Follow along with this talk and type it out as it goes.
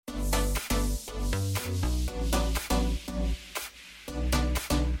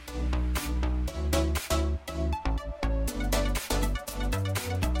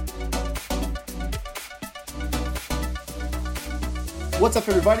What's up,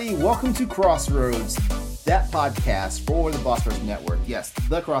 everybody? Welcome to Crossroads, that podcast for the Boss Rush Network. Yes,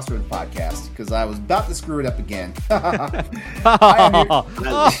 the Crossroads podcast, because I was about to screw it up again. That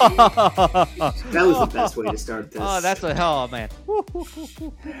was the best way to start this. Oh, that's a hell, man.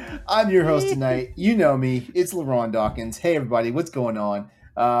 I'm your host tonight. You know me. It's LaRon Dawkins. Hey, everybody. What's going on?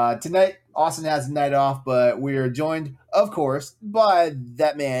 Tonight, Austin has a night off, but we're joined, of course, by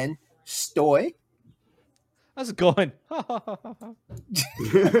that man, Stoy. How's it going?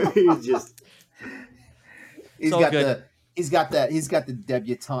 He's just He's So got good. the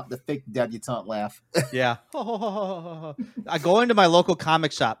debutante, the fake debutante laugh. Yeah. I go into my local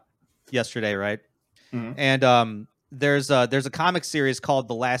comic shop yesterday, right? Mhm. And there's a comic series called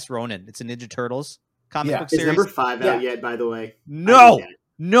The Last Ronin. It's a Ninja Turtles comic Yeah. book is series. number 5 out Yeah. yet, by the way? No,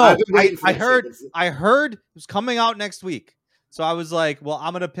 no. I've been waiting for I that heard shit. I heard it was coming out next week. So I was like, well,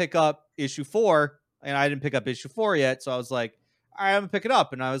 I'm gonna pick up issue 4, and I didn't pick up issue 4 yet. So I was like, all right, I'm gonna pick it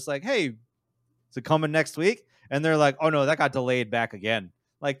up. And I was like, hey, is it coming next week? And they're like, oh no, that got delayed back again.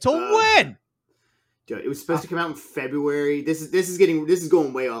 Like, to when? Dude, it was supposed to come out in February. This is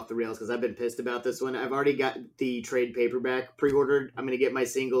going way off the rails because I've been pissed about this one. I've already got the trade paperback pre-ordered. I'm gonna get my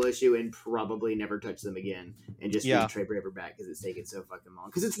single issue and probably never touch them again and just read the trade paperback because it's taking so fucking long.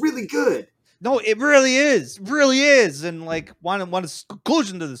 Because it's really good. No, it really is, and like want a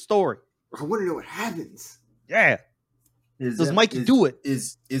conclusion to the story. I want to know what happens. Yeah, does Mikey do it?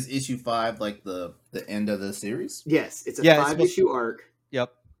 Is issue 5 like the end of the series? Yes, it's a Yeah, it's 5-issue arc.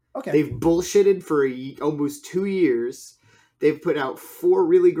 Yep. Okay. They've bullshitted for almost 2 years. They've put out 4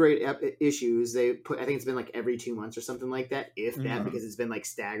 really great issues. I think it's been like every 2 months or something like that, if that, Mhm. because it's been like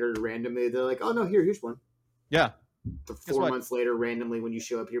staggered randomly. They're like, oh no, here's one. Yeah, For Guess 4 what? months later, randomly when you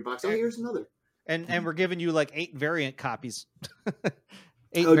show up your box, oh, here's another. and we're giving you like 8 variant copies,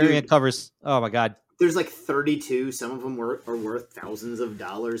 8 Oh, variant dude. covers. Oh my god. There's like 32. Some of them are worth thousands of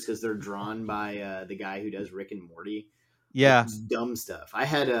dollars because they're drawn by the guy who does Rick and Morty. Yeah, It's dumb stuff. I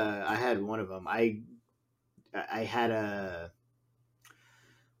had one of them. I had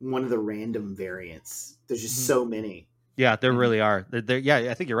one of the random variants. There's just so many. yeah, there really are. Yeah,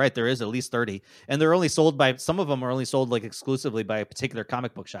 I think you're right. There is at least 30, and they're only sold by some of them are only sold like exclusively by particular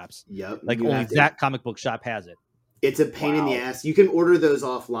comic book shops. Yep. Like You only have to- that comic book shop has it. It's a pain in the ass. You can order those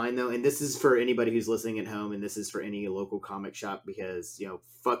offline though, and this is for anybody who's listening at home, and this is for any local comic shop because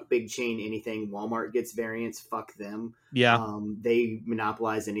fuck big chain anything. Walmart gets variants. Fuck them. Yeah, They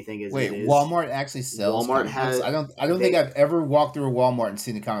monopolize anything as Wait, it is. Walmart actually sells. Walmart comic has- books? I don't think I've ever walked through a Walmart and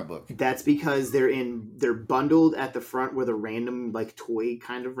seen a comic book. That's because they're bundled at the front where the random like toy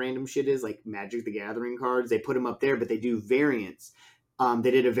kind of random shit is, like Magic the Gathering cards. They put them up there, but they do variants.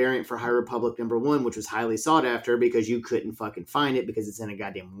 They did a variant for High Republic #1, which was highly sought after because you couldn't fucking find it because it's in a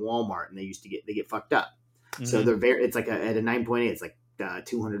goddamn Walmart, and they get fucked up. So Mhm. it's like at a 9.8, it's like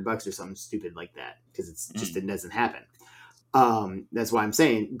 $200 or something stupid like that because it's just it doesn't happen. That's why I'm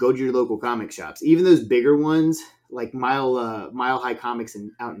saying go to your local comic shops, even those bigger ones like Mile High Comics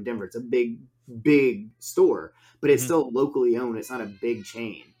out in Denver. It's a big store, but it's Mhm. still locally owned. It's not a big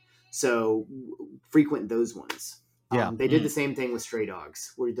chain, so frequent those ones. Yeah. They did the same thing with Stray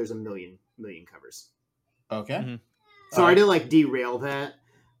Dogs, where there's a million covers. Okay. Mhm. Sorry to like derail that,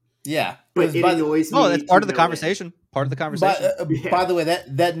 Yeah. but it annoys me. Oh, that's part of the to no end. conversation. Part of the By, conversation. Yeah. by the way, that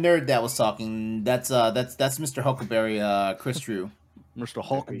nerd that was talking, that's Mr. Huckleberry, Chris Drew. Mr. I appreciate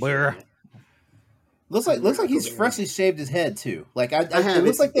Huckleberry. that. Looks like he's Huckleberry. freshly shaved his head too. Like I have. it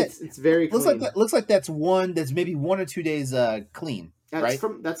looks like that. It's very clean. Looks like that's maybe 1 or 2 days clean. That's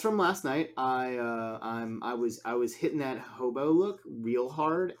right? that's from last night. I was hitting that hobo look real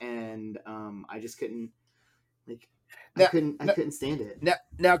hard, and I just couldn't I couldn't stand it.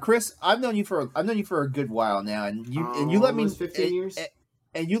 Now, Chris, I've known you for a good while now, and you let me Almost 15 years.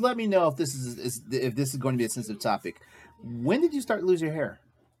 and you let me know if this is going to be a sensitive topic. When did you start to lose your hair?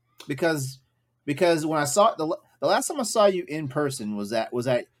 Because when I saw the last time I saw you in person was at you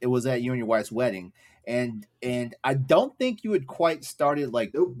and your wife's wedding, and I don't think you had quite started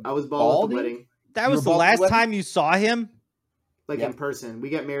like Nope, I was bald at the balding? wedding, That was You're the both last wedding? time you saw him. like Yeah. in person. We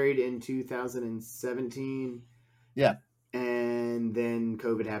got married in 2017. Yeah. And then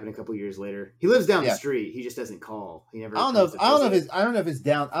COVID happened a couple years later. He lives down Yeah. the street. He just doesn't call. He never. I don't know if comes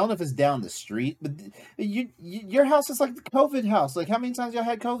it's down the street, but your house is like the COVID house. Like how many times y'all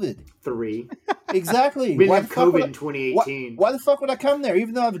had COVID? 3. Exactly. We Why didn't the have fuck would COVID in 2018. Why the fuck would I come there?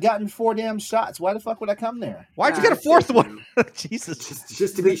 Even though I've gotten 4 damn shots, why the fuck would I come there? Why'd you get a fourth one? Jesus.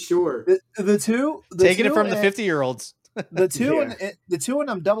 Just to be sure. The two Taking it two from the and- 50-year-olds. The two Yeah. and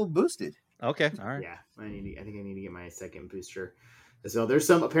I'm double boosted. Okay. All right. Yeah, I think I need to get my second booster. So there's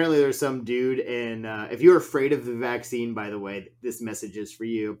some dude, and if you're afraid of the vaccine, by the way, this message is for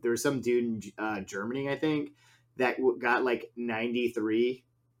you. There was some dude in Germany, I think, that got like 93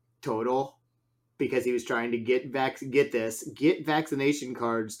 total because he was trying to get vaccination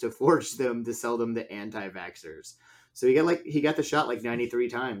cards to forge them to sell them to anti-vaxxers. So he got the shot like 93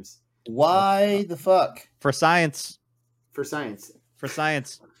 times. Why the fuck? For science. For science. For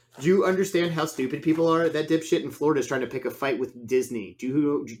science. Do you understand how stupid people are? That dipshit in Florida is trying to pick a fight with Disney.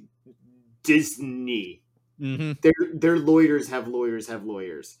 Disney. Mm-hmm. Their lawyers have lawyers have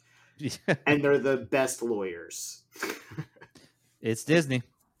lawyers. And they're the best lawyers. It's Disney.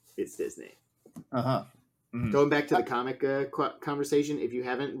 It's Disney. Uh-huh. Mm-hmm. Going back to the comic conversation, if you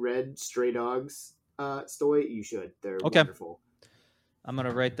haven't read Stray Dogs story, you should. They're wonderful. I'm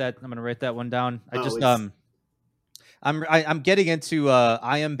gonna write that one down. I'm getting into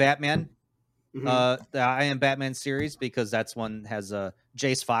I Am Batman, the I Am Batman series, because that's one has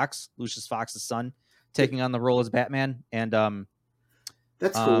Jace Fox, Lucius Fox's son, taking on the role as Batman, and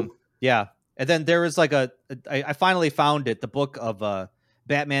that's cool. Yeah, and then there was like I finally found it, the book of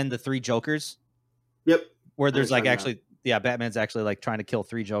Batman, the Three Jokers. Yep. Where there's like actually, Batman's actually like trying to kill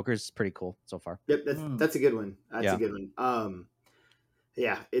three Jokers. It's pretty cool so far. Yep, that's a good one. That's a good one.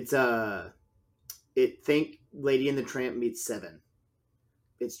 Yeah, it's think Lady and the Tramp meets Seven.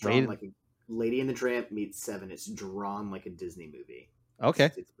 It's drawn like a Lady and the Tramp meets Seven. It's drawn like a Disney movie. Okay,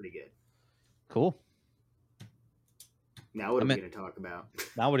 it's pretty good. Cool. Now what are we going to talk about?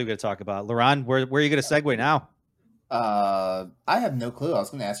 Laron, where are you going to segue now? I have no clue. I was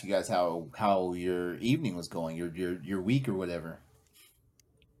going to ask you guys how your evening was going, your week or whatever.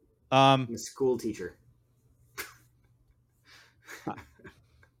 I'm a school teacher.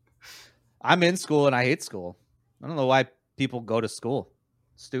 I'm in school and I hate school. I don't know why people go to school.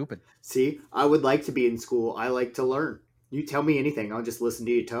 Stupid. See, I would like to be in school. I like to learn. You tell me anything, I'll just listen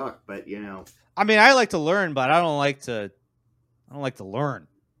to you talk. But I mean, I like to learn, but I don't like to learn.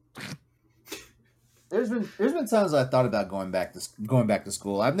 There's been times I thought about going back to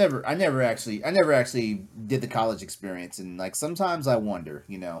school. I never actually did the college experience, and like sometimes I wonder,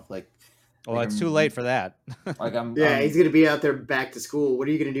 it's too late for that. He's gonna be out there back to school. What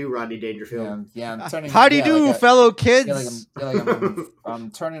are you gonna do, Rodney Dangerfield? I'm turning. How do you do, fellow kids?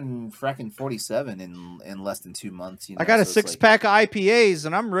 I'm turning fracking 47 in less than 2 months. I got a 6-pack of IPAs,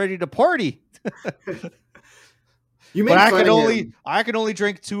 and I'm ready to party. I can only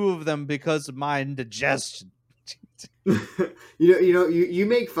drink 2 of them because of my indigestion. You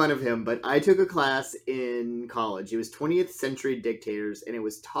make fun of him, but I took a class in college. It was 20th Century Dictators, and it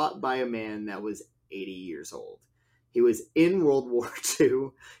was taught by a man that was 80 years old. He was in World War II.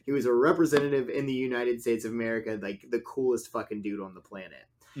 He was a representative in the United States of America, like the coolest fucking dude on the planet.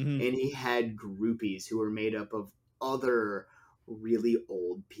 Mm-hmm. And he had groupies who were made up of other really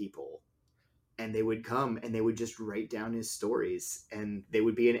old people. And they would come and they would just write down his stories, and they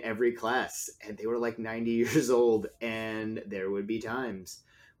would be in every class, and they were like 90 years old. And there would be times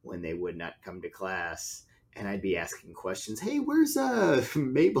when they would not come to class, and I'd be asking questions. Hey, where's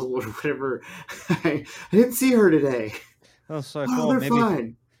Mabel or whatever? I didn't see her today. Oh, sorry. Oh, they're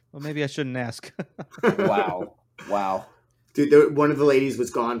fine. Well, maybe I shouldn't ask. Wow. Dude, one of the ladies was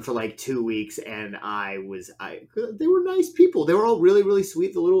gone for like 2 weeks, and they were nice people. They were all really, really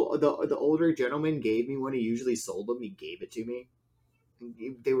sweet. The older gentleman gave me one. He usually sold them. He gave it to me.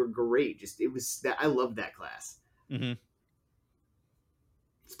 They were great. I loved that class. Mm-hmm.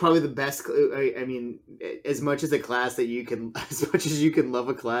 It's probably the best. I mean, as much as you can love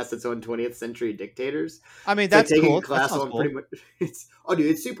a class that's on 20th Century Dictators. I mean, that's taking cool. a class on cool. Pretty much.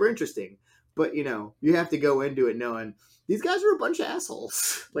 It's super interesting. But you have to go into it knowing these guys are a bunch of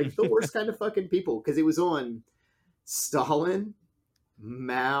assholes, like the worst kind of fucking people. Because it was on Stalin,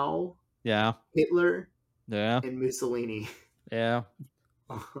 Mao, Hitler, and Mussolini. Yeah.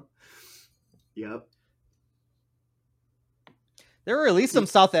 Yep. There were at least some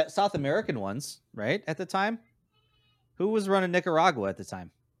South American ones, right? At the time, who was running Nicaragua at the time?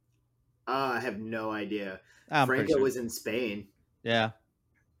 I have no idea. Franco was in Spain. Yeah,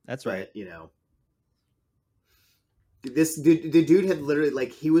 that's right. The dude had literally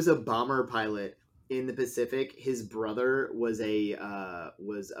he was a bomber pilot in the Pacific. His brother was a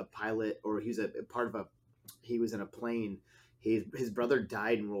pilot, or he was in a plane. His brother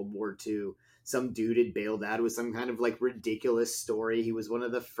died in World War II. Some dude had bailed out. It was some kind of ridiculous story. He was one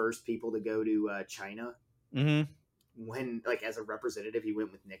of the first people to go to China. Mm-hmm. When as a representative, he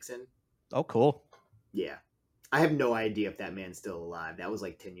went with Nixon. Oh, cool. Yeah. I have no idea if that man's still alive. That was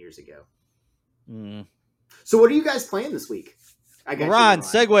 10 years ago. Mm. So what are you guys playing this week? I got Ron, you,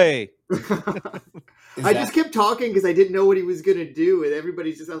 segue. I just kept talking because I didn't know what he was gonna do, and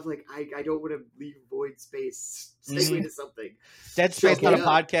everybody's just. I was like, I don't want to leave void space. Segue to something. Dead Space Shut on a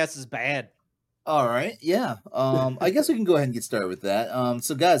up. podcast is bad. All right, yeah. I guess we can go ahead and get started with that.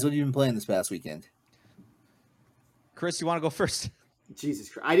 So guys, what have you been playing this past weekend? Chris, you want to go first? Jesus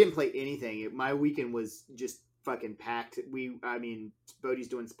Christ. I didn't play anything. My weekend was just fucking packed. Bodie's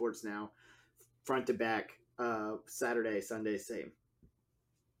doing sports now, front to back, Saturday, Sunday, same.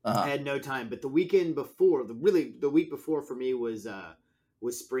 I had no time, but the weekend before, the week before for me was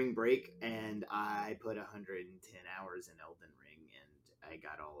spring break, and I put 110 hours in Elden Ring, and I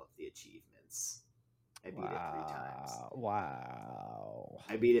got all of the achievements. I beat it 3 times. Wow.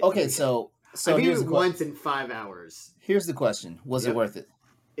 I beat it. Okay, 3 so I beat here's it the once in 5 hours. Here's the question: was it worth it?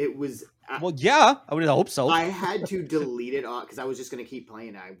 It was. Well, yeah, I would hope so. I had to delete it because I was just going to keep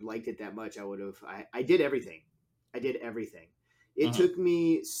playing. I liked it that much. I would have. I did everything. It took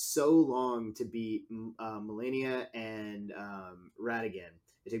me so long to beat Millennia and Radigan.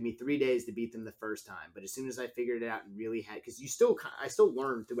 It took me 3 days to beat them the first time. But as soon as I figured it out and really had, because I still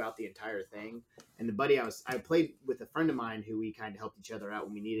learned throughout the entire thing. And the buddy I played with a friend of mine who we kind of helped each other out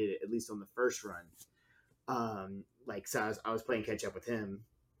when we needed it, at least on the first run. So I was playing catch up with him.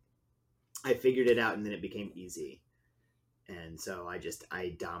 I figured it out, and then it became easy. And so I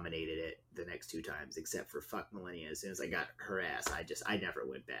dominated it the next 2 times, except for fuck Millennia. As soon as I got her ass, I never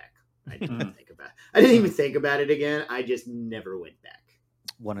went back. I didn't even think about it again. I just never went back.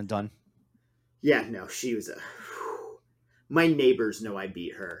 One and done. Yeah, no, she was my neighbors know I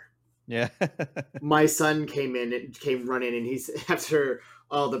beat her. Yeah. My son came running, and he's after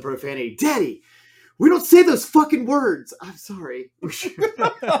all the profanity. Daddy, we don't say those fucking words. I'm sorry.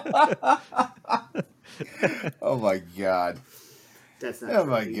 Oh my god. That's not. Oh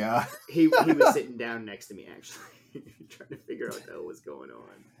true. my god. He was sitting down next to me, actually, trying to figure out what the hell was going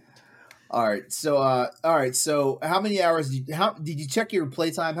on. All right. So how many hours did you check your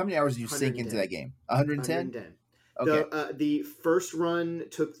playtime? How many hours did you sink into that game? 110? 110. Okay. The first run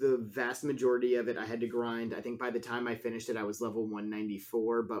took the vast majority of it. I had to grind. I think by the time I finished it, I was level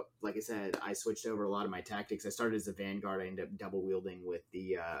 194. But like I said, I switched over a lot of my tactics. I started as a Vanguard. I ended up double wielding with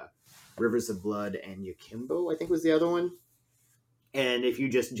the Rivers of Blood and Yukimbo, I think was the other one. And if you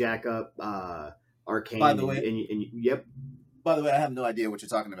just jack up Arcane, By the way, yep. By the way, I have no idea what you're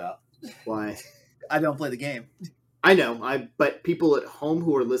talking about. Why? I don't play the game. I know. But people at home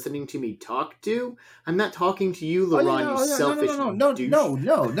who are listening to me talk to, I'm not talking to you, LeRon. You selfish douche.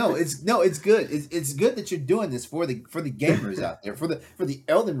 No. It's good. It's good that you're doing this for the gamers out there, for the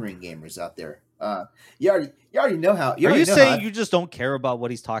Elden Ring gamers out there. You already know how. Are you saying you just don't care about what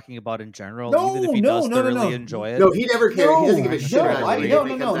he's talking about in general, No, even if he does thoroughly enjoy it? No, he never cares. He doesn't give a shit about it.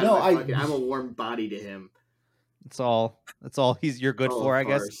 No. I'm a warm body to him. That's all you're good for, I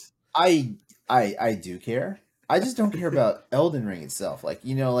guess. I do care. I just don't care about Elden Ring itself. Like,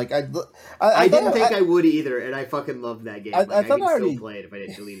 I didn't think I would either, and I fucking loved that game. I could still play it if I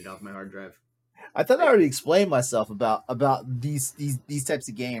didn't delete it off my hard drive. I thought I already explained myself about these types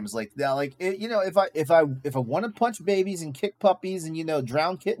of games. Like, if I want to punch babies and kick puppies and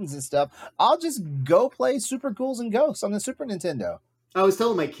drown kittens and stuff, I'll just go play Super Ghouls and Ghosts on the Super Nintendo. I was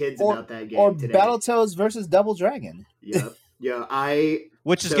telling my kids about that game or today. Battletoads versus Double Dragon. Yep. Yeah,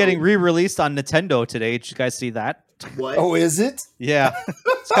 which is getting re-released on Nintendo today. Did you guys see that? What? Oh, is it? Yeah,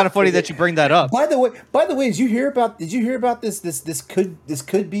 it's kind of funny that you bring that up. By the way, did you hear about this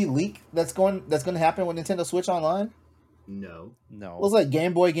could be leak that's going to happen with Nintendo Switch Online? No. Well, it's like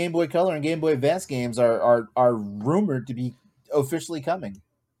Game Boy Color, and Game Boy Advance games are rumored to be officially coming.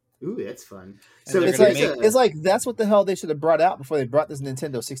 Ooh, that's fun. So it's like that's what the hell they should have brought out before they brought this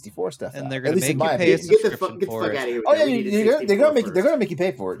Nintendo 64 stuff out. And they're going to make you pay a subscription for it. Out of here. Oh yeah, they're going to make you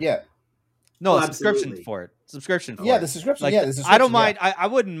pay for it. Yeah. No, subscription for it. Subscription for it. Yeah, the subscription. Like, the subscription. I don't mind. I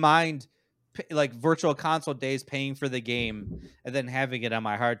wouldn't mind like Virtual Console days paying for the game and then having it on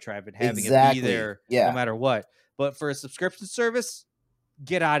my hard drive and having it be there no matter what. But for a subscription service,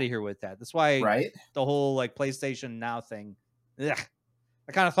 get out of here with that. That's why the whole like PlayStation Now thing. Ugh,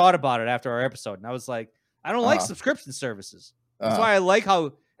 I kind of thought about it after our episode, and I was like, I don't like subscription services. That's why I like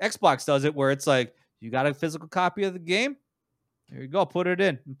how Xbox does it, where it's like, you got a physical copy of the game? There you go, put it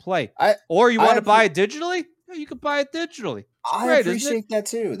in and play. Or you want to buy it digitally? Yeah, you can buy it digitally. I appreciate that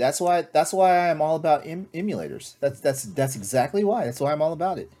too. That's why I'm all about emulators. That's exactly why. That's why I'm all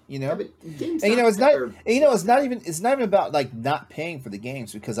about it. Yeah, but and it's not. And, it's not even about like not paying for the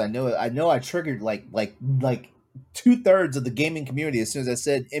games, because I know I triggered like 2/3 of the gaming community as soon as I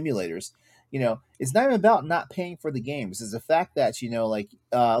said emulators. It's not even about not paying for the games. It's the fact that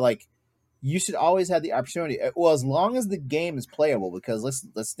you should always have the opportunity. Well, as long as the game is playable, because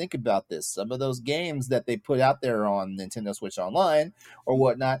let's think about this. Some of those games that they put out there on Nintendo Switch Online or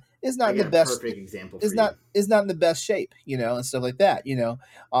whatnot is not I in the got a best. perfect example. Is not in the best shape, and stuff like that. And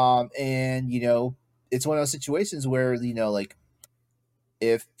it's one of those situations where like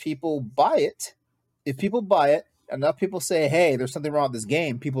if people buy it, enough people say, hey, there's something wrong with this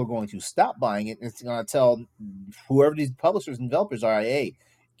game, people are going to stop buying it, and it's going to tell whoever these publishers and developers are, hey,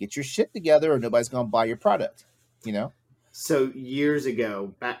 get your shit together or nobody's going to buy your product, So years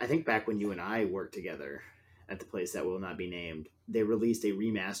ago, I think back when you and I worked together at the place that will not be named, they released a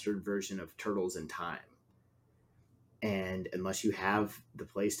remastered version of Turtles in Time. And unless you have the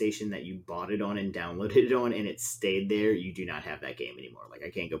PlayStation that you bought it on and downloaded it on and it stayed there, you do not have that game anymore. Like,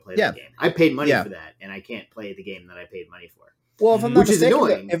 I can't go play that game. I paid money for that, and I can't play the game that I paid money for. Well, if I'm not mistaken, is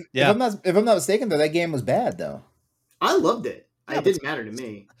annoying. If I'm not mistaken, that game was bad though. I loved it. It didn't matter to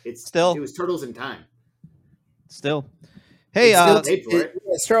me. It was Turtles in Time. Still, hey, paid for it.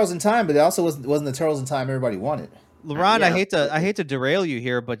 It's Turtles in Time, but it also wasn't the Turtles in Time everybody wanted. LeRon, I hate to derail you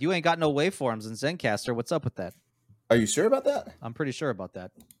here, but you ain't got no waveforms in Zencaster. What's up with that? Are you sure about that? I'm pretty sure about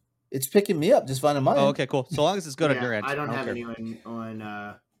that. It's picking me up just fine on mine. Oh, okay, cool. So long as it's good on your end. I don't have any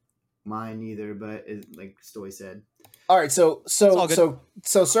on mine either, but like Stoy said. All right, so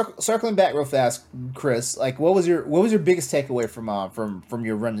circling back real fast, Chris, like what was your biggest takeaway from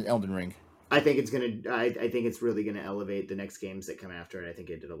your run in Elden Ring? I think it's really gonna elevate the next games that come after it. I think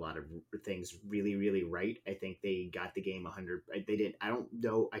it did a lot of things really, really right. I think they got the game 100. They did. I don't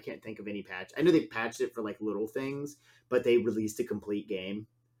know. I can't think of any patch. I know they patched it for like little things, but they released a complete game.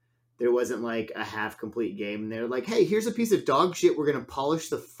 There wasn't like a half complete game. And they're like, hey, here's a piece of dog shit we're gonna polish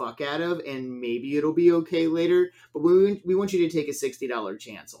the fuck out of, and maybe it'll be okay later. But we want you to take a $60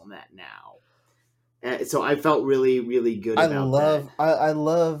 chance on that now. So I felt really, really good about that. I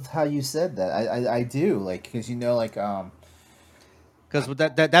love how you said that. I do, like, because because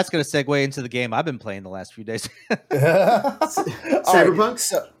that's going to segue into the game I've been playing the last few days. Cyberpunk. Right,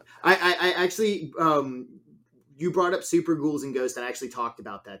 so I actually you brought up Super Ghouls and Ghosts, and I actually talked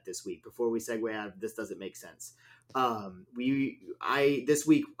about that this week before we segue out of This Doesn't Make Sense. This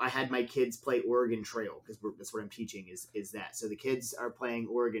week I had my kids play Oregon Trail because that's what I'm teaching is that. So the kids are playing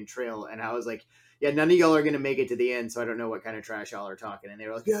Oregon Trail, and I was like, yeah, none of y'all are going to make it to the end, so I don't know what kind of trash y'all are talking. And they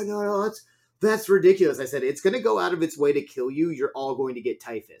were like, yeah, no, that's ridiculous. I said, it's going to go out of its way to kill you. You're all going to get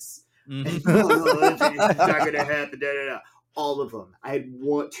typhus. Mm-hmm. And, it's not going to happen. All of them. I had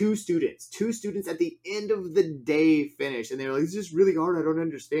two students at the end of the day finish, and they were like, it's just really hard. I don't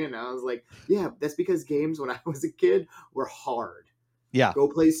understand. And I was like, yeah, that's because games when I was a kid were hard. Yeah. Go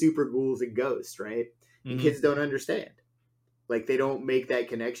play Super Ghouls and Ghosts, right? And kids don't understand. Like, they don't make that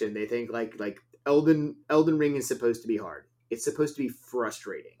connection. They think like Elden Ring is supposed to be hard. It's supposed to be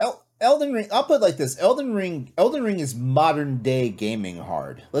frustrating. Elden Ring. I'll put it like this: Elden Ring is modern day gaming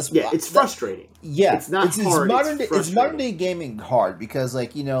hard. It's frustrating. Yeah, it's not hard. It's modern day gaming hard because,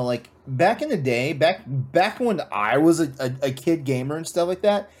 like, like back in the day, back when I was a kid gamer and stuff like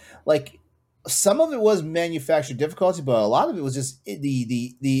that, like some of it was manufactured difficulty, but a lot of it was just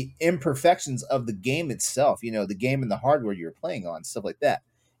the imperfections of the game itself. The game and the hardware you were playing on, stuff like that.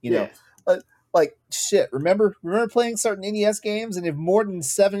 Like shit. Remember playing certain NES games, and if more than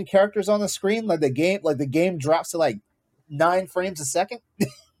 7 characters on the screen, like the game drops to like 9 frames a second.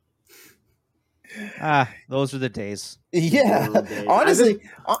 Those were the days. Yeah, honestly,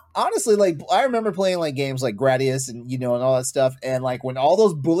 like I remember playing like games like Gradius and and all that stuff, and like when all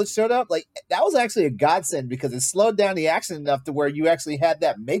those bullets showed up, like that was actually a godsend because it slowed down the action enough to where you actually had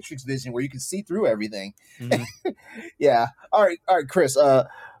that Matrix vision where you could see through everything. Mm-hmm. Yeah. All right, Chris.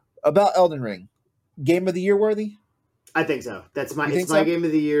 About Elden Ring, Game of the Year worthy? I think so. It's my Game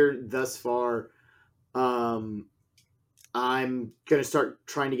of the Year thus far. I'm gonna start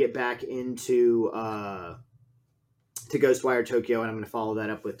trying to get back into to Ghostwire Tokyo, and I'm gonna follow that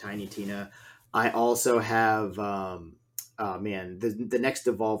up with Tiny Tina. I also have the next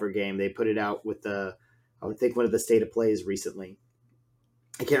Devolver game. They put it out with I would think one of the State of Plays recently.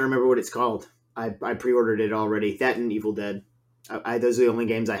 I can't remember what it's called. I pre-ordered it already. That and Evil Dead. Those are the only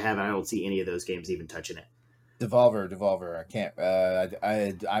games I have, and I don't see any of those games even touching it. Devolver. I can't.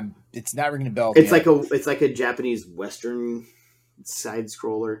 I'm. It's not ringing a bell. It's like a Japanese Western side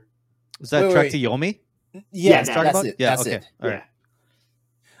scroller. Is that Trek to Yomi? Yeah, that's it. Yeah, that's okay. it. All right.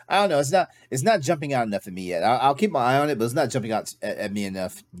 I don't know. It's not jumping out enough at me yet. I'll keep my eye on it, but it's not jumping out at me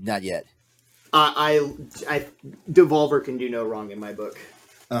enough. Not yet. Devolver can do no wrong in my book.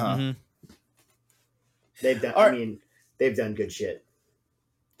 Mm-hmm. They've done. They've done good shit.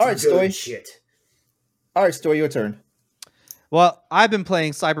 All right, Story. Shit. All right, Story, your turn. Well, I've been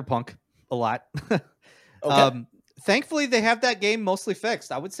playing Cyberpunk. a lot. Okay. Thankfully, they have that game mostly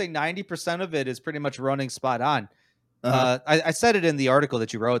fixed. I would say 90% of it is pretty much running spot on. Uh-huh. I said it in the article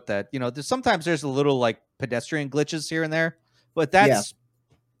that you wrote that, there's a little like pedestrian glitches here and there, but Yeah.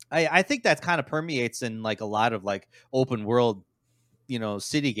 I think that kind of permeates in like a lot of like open world,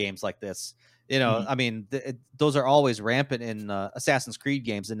 city games like this. Mhm. I mean, those are always rampant in Assassin's Creed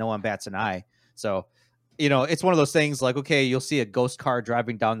games, and no one bats an eye. So, it's one of those things like, okay, you'll see a ghost car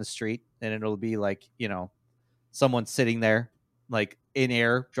driving down the street, and it'll be like, someone sitting there, like in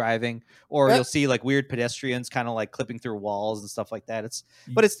air driving, or Eh, you'll see like weird pedestrians kind of like clipping through walls and stuff like that.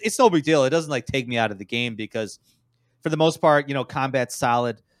 It's no big deal. It doesn't like take me out of the game because, for the most part, combat's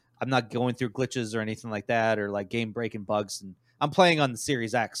solid. I'm not going through glitches or anything like that, or like game breaking bugs. And I'm playing on the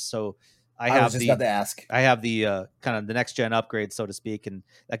Series X, so I I was have just the about to ask. I have the kind of the next gen upgrade, so to speak, and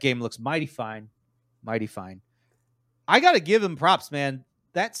that game looks mighty fine, mighty fine. I got to give them props, man.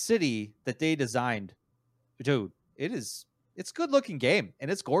 That city that they designed, dude, it's a good looking game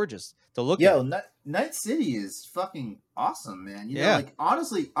and it's gorgeous to look Yo, at. Night City is fucking awesome, man. Yeah. Like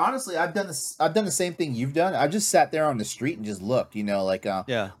honestly, I've done this. I've done the same thing you've done. I've just sat there on the street and just looked.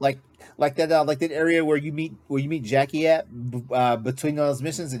 Yeah. Like that area where you meet Jackie at between those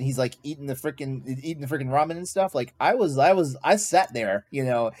missions, and he's like eating the freaking ramen and stuff. Like I sat there,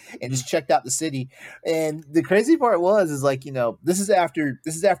 and just checked out the city. And the crazy part is like, this is after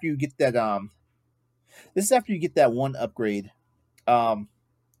you get that this is after you get that one upgrade,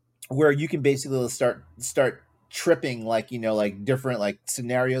 where you can basically start tripping, like, like different like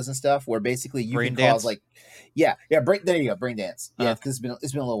scenarios and stuff, where basically you Brain can cause dance? like, there you go, brain dance. Yeah, because it's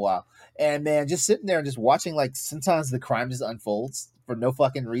been a little while, and man, just sitting there and just watching, like, sometimes the crime just unfolds for no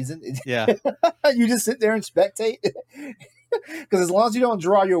fucking reason. Yeah. You just sit there and spectate. Because as long as you don't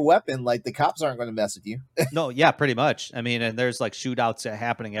draw your weapon, like, the cops aren't going to mess with you. No, yeah, pretty much. I mean, and there's like shootouts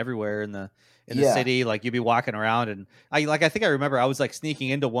happening everywhere in the Yeah. city. Like you'd be walking around, and I think I remember I was like sneaking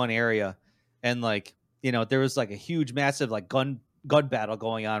into one area, and like there was like a huge, massive like gun battle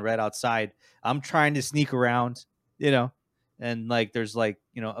going on right outside. I'm trying to sneak around, and like there's like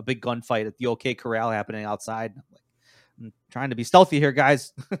a big gunfight at the OK Corral happening outside. I'm trying to be stealthy here,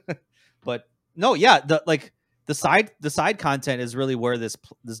 guys. But no, yeah, the side content is really where this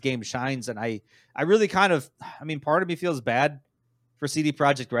game shines, and I really kind of, I mean, part of me feels bad for CD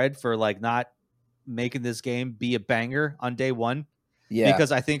Projekt Red for like not making this game be a banger on day one,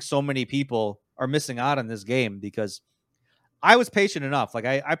 because I think so many people are missing out on this game, because I was patient enough. Like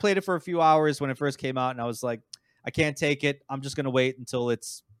I played it for a few hours when it first came out, and I was like, I can't take it. I'm just gonna wait until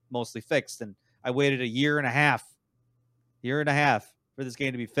it's mostly fixed. And I waited a year and a half for this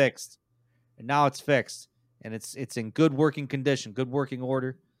game to be fixed, and now it's fixed, and it's in good working condition, good working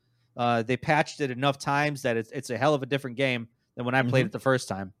order. They patched it enough times that it's a hell of a different game than when I played it the first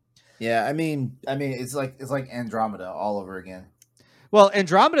time. Yeah, I mean, it's like Andromeda all over again. Well,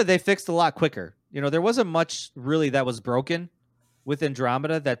 Andromeda they fixed a lot quicker. There wasn't much really that was broken with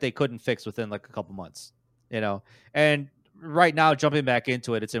Andromeda that they couldn't fix within like a couple months. And right now, jumping back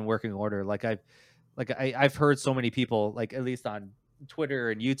into it, it's in working order. I've heard so many people, like at least on Twitter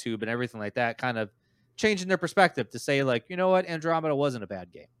and YouTube and everything like that, kind of changing their perspective to say, like, you know what, Andromeda wasn't a bad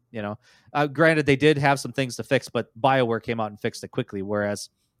game. Granted, they did have some things to fix, but BioWare came out and fixed it quickly, whereas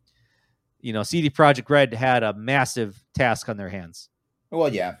CD Projekt Red had a massive task on their hands.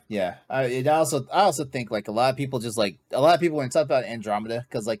 Well, yeah. I also think like a lot of people when they talk about Andromeda,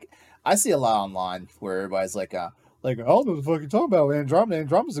 because like I see a lot online where everybody's like, I don't know what the fuck you're talking about, Andromeda.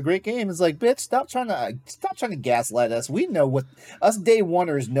 Andromeda's a great game. It's like, bitch, stop trying to gaslight us. We know what us day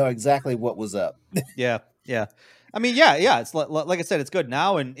oneers know exactly what was up. Yeah. I mean, yeah. It's like I said, it's good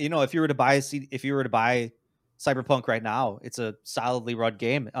now. And if you were to buy Cyberpunk right now, it's a solidly run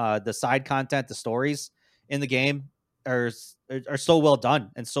game. The side content, the stories in the game are so well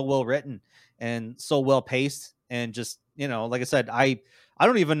done and so well written and so well paced, and just like I said, I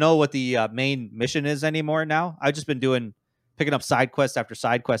don't even know what the main mission is anymore now. I've just been picking up side quest after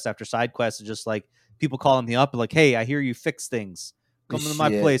side quest after side quest, and just like people calling me up and like, hey, I hear you fix things. Come to my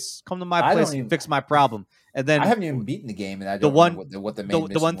place and fix my problem. And then I haven't even beaten the game, and I don't know what the main mission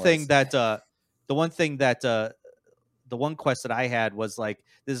was. The one quest that I had was like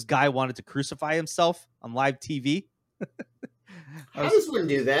this guy wanted to crucify himself on live TV. I just wouldn't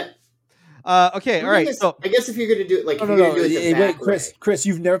do that. Okay, all right. I guess if you're going to do it, like, wait, Chris,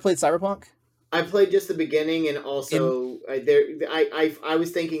 you've never played Cyberpunk? I played just the beginning, and also I was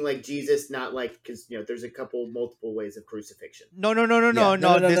thinking like Jesus, not like, because there's multiple ways of crucifixion. No.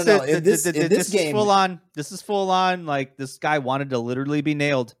 This is full on. This is full on. Like, this guy wanted to literally be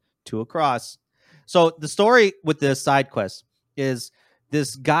nailed to a cross. So the story with this side quest is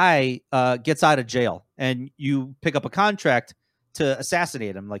this guy gets out of jail, and you pick up a contract to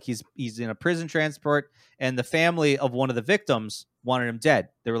assassinate him. Like he's in a prison transport, and the family of one of the victims wanted him dead.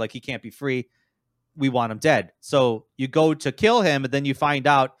 They were like, he can't be free. We want him dead. So you go to kill him, and then you find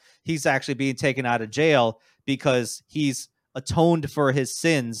out he's actually being taken out of jail because he's atoned for his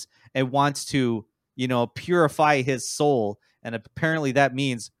sins and wants to, purify his soul. And apparently that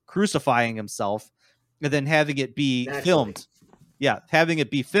means crucifying himself and then having it be filmed. Yeah, having it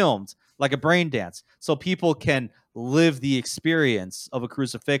be filmed like a brain dance so people can live the experience of a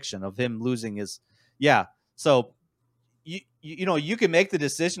crucifixion, of him losing his. Yeah. So you can make the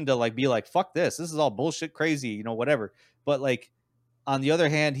decision to like be like, fuck this is all bullshit, crazy, whatever. But like on the other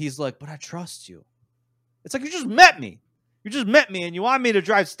hand, he's like, but I trust you. It's like, you just met me and you want me to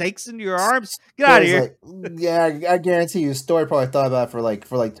drive stakes into your arms? Get out of here. Like, yeah, I guarantee you Story probably thought about it for like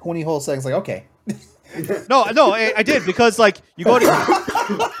 20 whole seconds, like, okay. No, I did, because like you go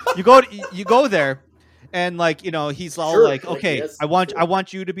there, and like he's all Sure, like, okay, yes, I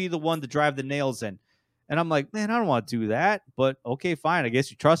want you to be the one to drive the nails in, and I'm like, man, I don't want to do that, but okay, fine, I guess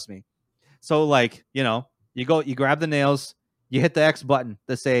you trust me. So like you grab the nails, you hit the X button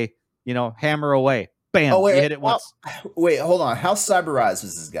to say hammer away, bam, you hit it once. Wait, hold on, how cyberized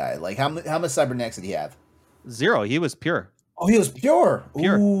was this guy? Like how much cybernetics did he have? 0. He was pure. Oh, he was pure.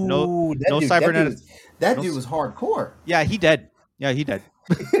 Pure. Ooh, no cybernetics. That dude was hardcore. Yeah, he dead.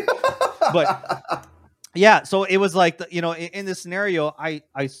 But yeah, so it was like in this scenario, I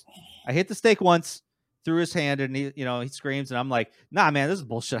hit the stake once through his hand, and he screams, and I'm like, nah, man, this is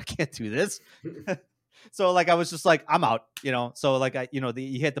bullshit. I can't do this. So like I was just like, I'm out. So like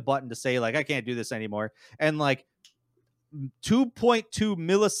you hit the button to say like, I can't do this anymore, and like 2.2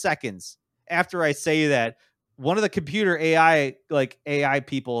 milliseconds after I say that, one of the computer AI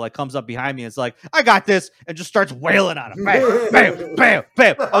people like comes up behind me and it's like, I got this, and just starts wailing on him. Bam, bam, bam,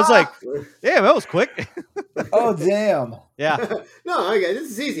 bam. I was like, damn, that was quick. Oh, damn. Yeah. No, okay,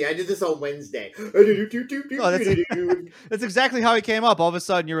 this is easy. I did this on Wednesday. That's exactly how he came up. All of a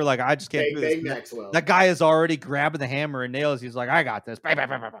sudden, you were like, I just can't do this. Maxwell. That guy is already grabbing the hammer and nails. He's like, I got this. Bam, bam,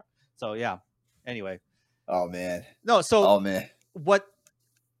 bam, bam. So yeah. Anyway. Oh man. No. So. Oh man. What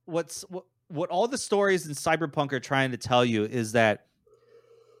all the stories in Cyberpunk are trying to tell you is that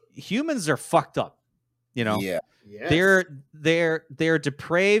humans are fucked up. Yeah. Yes. They're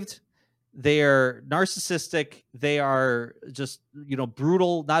depraved. They're narcissistic. They are just,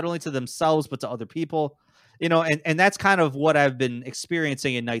 brutal, not only to themselves, but to other people, and that's kind of what I've been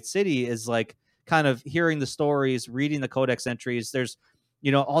experiencing in Night City, is like kind of hearing the stories, reading the codex entries. There's,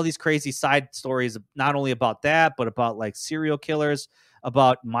 all these crazy side stories, not only about that, but about like serial killers,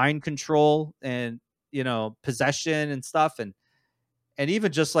 about mind control and possession and stuff, and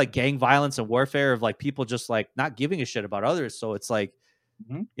even just like gang violence and warfare of like people just like not giving a shit about others. So it's like,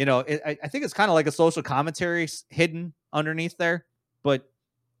 I think it's kind of like a social commentary hidden underneath there, but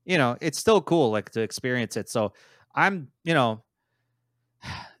it's still cool like to experience it. So I'm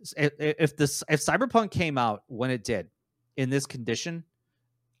if Cyberpunk came out when it did in this condition,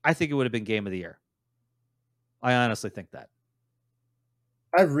 I think it would have been game of the year. I honestly think that.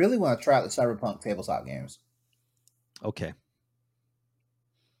 I really want to try out the Cyberpunk tabletop games. Okay.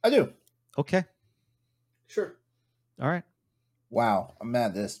 I do. Okay. Sure. All right. Wow, I'm mad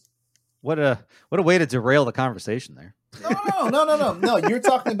at this. What a way to derail the conversation there. No. You're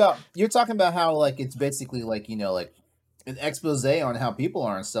talking about how like it's basically like like an expose on how people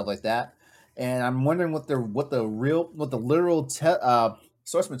are and stuff like that. And I'm wondering what the literal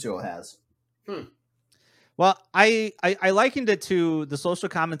source material has. Well, I likened it to the social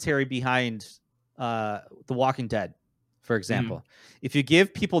commentary behind The Walking Dead, for example. If you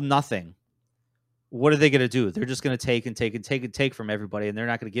give people nothing, what are they going to do? They're just going to take and take and take and take from everybody, and they're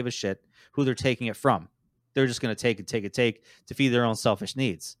not going to give a shit who they're taking it from. They're just going to take and take and take to feed their own selfish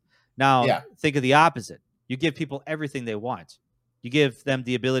needs. Now, think of the opposite. You give people everything they want. You give them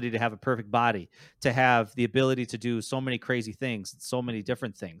the ability to have a perfect body, to have the ability to do so many crazy things, so many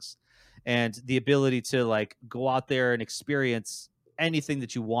different things, and the ability to like go out there and experience anything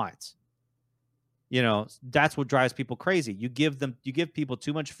that you want. That's what drives people crazy. You give people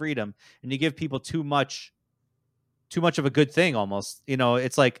too much freedom, and you give people too much of a good thing almost.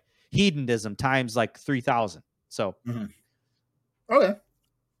 It's like hedonism times like 3,000. So okay,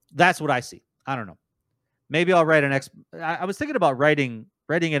 that's what I see. I don't know. Maybe I'll write I was thinking about writing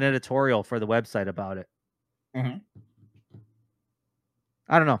an editorial for the website about it. I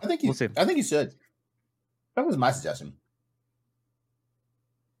don't know. We'll see. I think you should. That was my suggestion.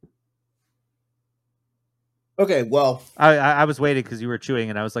 Okay, well, I was waiting because you were chewing,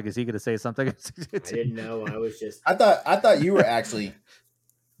 and I was like, "Is he going to say something?" I didn't know. I was just. I thought you were actually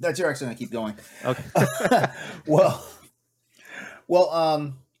That's your accent. I keep going. Okay. well,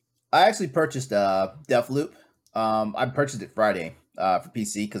 I actually purchased Deathloop. I purchased it Friday for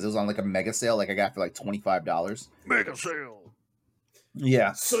PC because it was on like a mega sale. Like I got for like $25. Mega sale.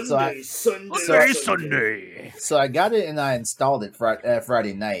 Yeah. Sunday. So I got it and I installed it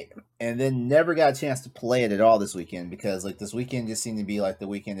Friday night, and then never got a chance to play it at all this weekend because like this weekend just seemed to be like the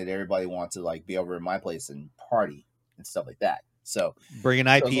weekend that everybody wants to like be over at my place and party and stuff like that. So bringing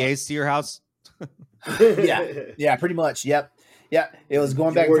IPAs to your house. yeah, pretty much. Yep. Yeah, it was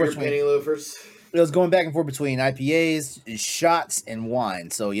going back and forth between penny loafers. It was going back and forth between IPAs, shots, and wine.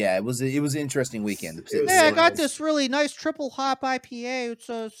 So yeah, it was an interesting weekend. Hey, I got this really nice triple hop IPA. It's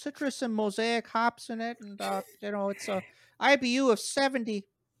a citrus and mosaic hops in it, and it's a IBU of 70.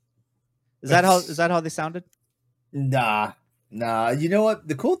 Is that how they sounded? Nah. You know what?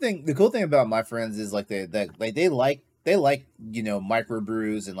 The cool thing about my friends is like they like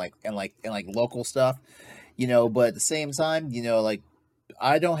microbrews and like local stuff, but at the same time, like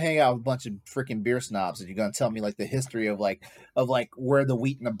I don't hang out with a bunch of freaking beer snobs and you're gonna tell me like the history of where the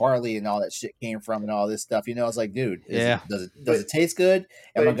wheat and the barley and all that shit came from and all this stuff. It's like, dude, does it taste good?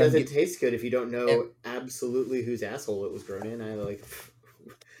 But it doesn't taste good if you don't know absolutely whose asshole it was grown in. I'm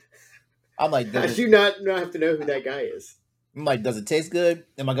like, how do you not have to know who that guy is? I'm like, does it taste good?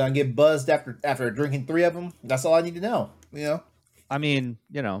 Am I gonna get buzzed after drinking 3 of them? That's all I need to know. I mean,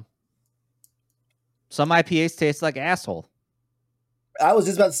 some IPAs taste like asshole. I was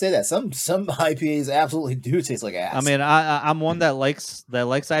just about to say that some IPAs absolutely do taste like ass. I mean, I'm one that likes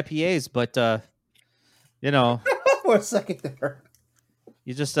IPAs, but for a second there,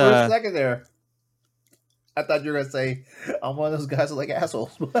 you just for a second there, I thought you were gonna say I'm one of those guys that like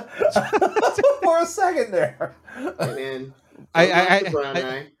assholes. For a second there, hey man,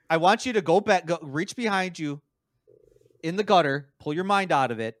 I want you to go reach behind you in the gutter, pull your mind out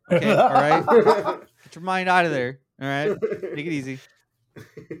of it. Okay, all right, get your mind out of there. All right, take it easy.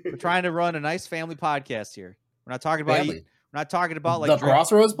 We're trying to run a nice family podcast here. We're not talking about we're not talking about like the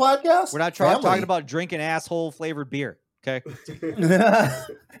Crossroads podcast. We're not talking about drinking asshole flavored beer. Okay.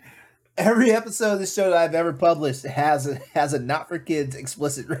 Every episode of the show that I've ever published has a not for kids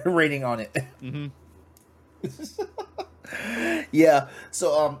explicit rating on it. Mm-hmm. Yeah.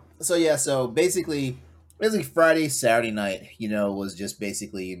 So basically Friday, Saturday night, was just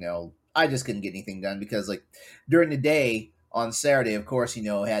basically, I just couldn't get anything done because like during the day on Saturday, of course,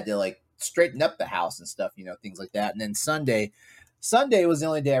 had to like straighten up the house and stuff, things like that. And then Sunday was the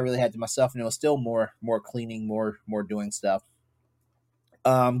only day I really had to myself, and it was still more cleaning, more doing stuff.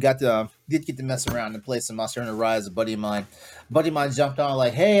 Did get to mess around and play some Monster Hunter Rise. A buddy of mine jumped on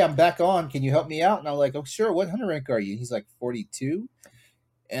like, hey, I'm back on. Can you help me out? And I'm like, oh, sure. What hunter rank are you? He's like 42.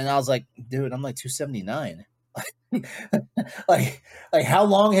 And I was like, dude, I'm like 279. like how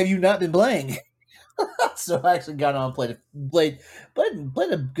long have you not been playing? So I actually got on, played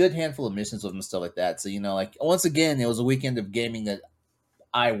a good handful of missions with him and stuff like that. So, like once again, it was a weekend of gaming that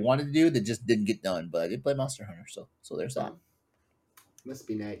I wanted to do that just didn't get done, but I did play Monster Hunter. So there's that. Must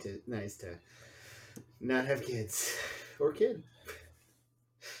be nice to not have kids or kid.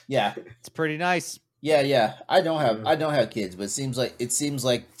 Yeah, it's pretty nice. Yeah. I don't have kids, but it seems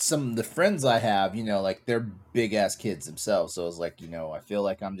like some of the friends I have, like they're big ass kids themselves. So it's like, I feel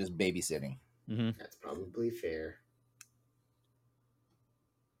like I'm just babysitting. Mm-hmm. That's probably fair.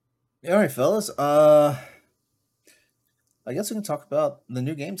 All right, fellas. I guess we can talk about the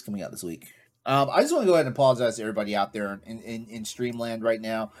new games coming out this week. I just want to go ahead and apologize to everybody out there in Streamland right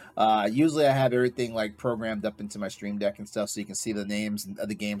now. Usually I have everything like programmed up into my Stream Deck and stuff so you can see the names of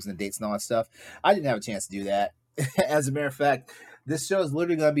the games and the dates and all that stuff. I didn't have a chance to do that. As a matter of fact, this show is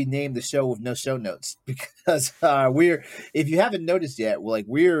literally going to be named the show with no show notes because if you haven't noticed yet,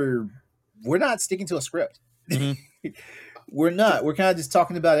 we're not sticking to a script. Mm-hmm. We're not. We're kind of just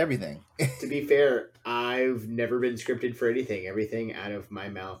talking about everything. To be fair, I've never been scripted for anything. Everything out of my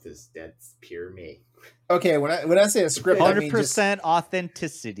mouth that's pure me. Okay, when I say a script, 100%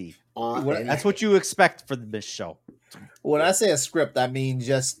 authenticity. That's what you expect for this show. When I say a script, I mean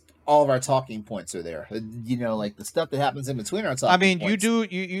just all of our talking points are there. Like the stuff that happens in between our talking points. I mean, you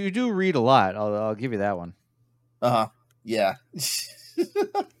do read a lot. I'll give you that one. Yeah.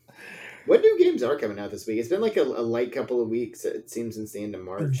 What new games are coming out this week? It's been like a light couple of weeks. It seems since the end of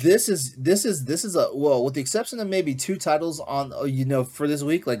March. This is with the exception of maybe 2 titles on for this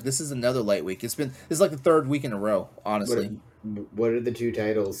week. Like this is another light week. This is like the 3rd week in a row. Honestly, what are the 2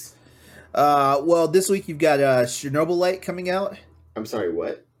 titles? This week you've got Chernobyl Light coming out. I'm sorry,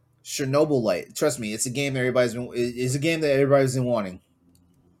 what? Chernobyl Light. Trust me, it's a game that everybody's been wanting.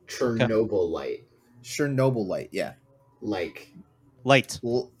 Chernobyl Light. Chernobyl Light. Yeah. Like Light.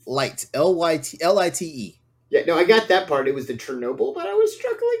 Light. Lite. Yeah, no, I got that part. It was the Chernobyl that I was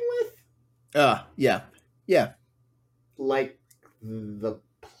struggling with. Yeah. Like the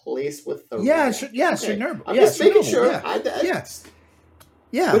place with the Yeah, rat. Chernobyl. I'm Yeah, just making Chernobyl, sure. yeah.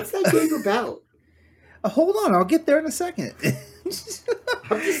 Yeah. What's that game about? Hold on, I'll get there in a second.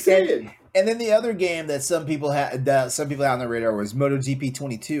 I'm just saying. And then the other game that some people had on the radar was MotoGP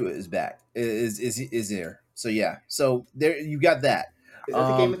 22 is back. Is there. So yeah. So there you got that. Is that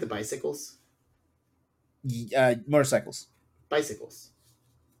the game with the bicycles? Motorcycles. Bicycles.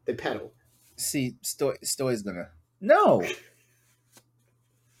 They pedal. See, Stoy's gonna no.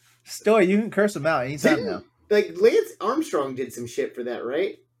 Stoy, you can curse him out anytime now. Like Lance Armstrong did some shit for that,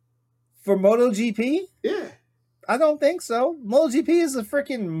 right? For MotoGP? Yeah. I don't think so. MotoGP is a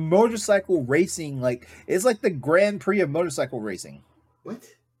freaking motorcycle racing. Like it's like the Grand Prix of motorcycle racing. What?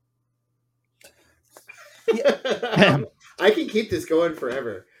 Yeah. I can keep this going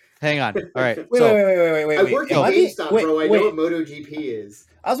forever. Hang on. All right. Wait. I work at GameStop, bro. I know what MotoGP is.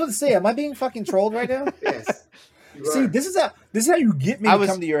 I was about to say, am I being fucking trolled right now? Yes. See, this is how you get me to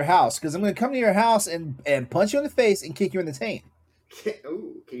come to your house, because I'm going to come to your house and punch you in the face and kick you in the taint. Can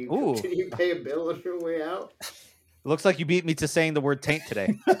you pay a bill on your way out? Looks like you beat me to saying the word taint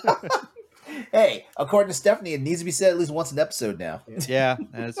today. Hey, according to Stephanie, it needs to be said at least once an episode now. Yeah,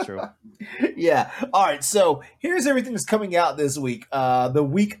 that's true. Yeah. All right. So here's everything that's coming out this week. The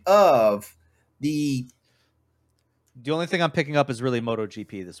week of the only thing I'm picking up is really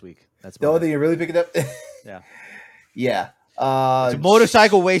MotoGP this week. That's the only thing you're really picking up. Yeah. Yeah. It's a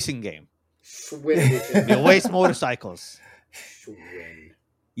motorcycle racing game. Schwinn. You race motorcycles. Schwinn.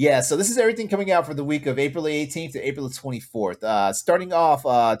 Yeah, so this is everything coming out for the week of April 18th to April 24th. Starting off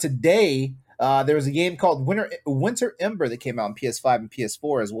today, there was a game called Winter Ember that came out on PS5 and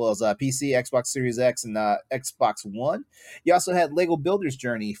PS4, as well as PC, Xbox Series X, and Xbox One. You also had Lego Builder's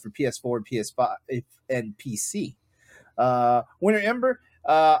Journey for PS4 and PS5 and PC. Winter Ember,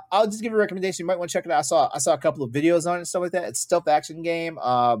 I'll just give you a recommendation. You might want to check it out. I saw a couple of videos on it and stuff like that. It's a stealth action game.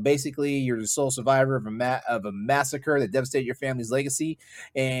 Basically, you're the sole survivor of a massacre that devastated your family's legacy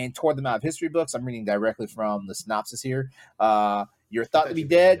and tore them out of history books. I'm reading directly from the synopsis here. You're thought to be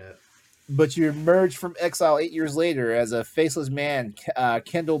dead, but you emerge from exile 8 years later as a faceless man,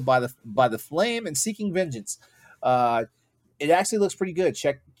 kindled by the flame and seeking vengeance. It actually looks pretty good.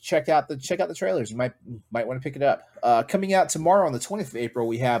 Check out the trailers. You might want to pick it up. Coming out tomorrow on the 20th of April,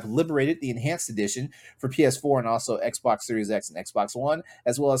 we have Liberated, the Enhanced Edition for PS4 and also Xbox Series X and Xbox One,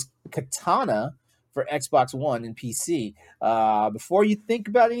 as well as Katana for Xbox One and PC. Before you think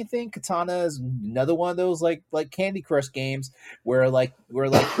about anything, Katana is another one of those like Candy Crush games where if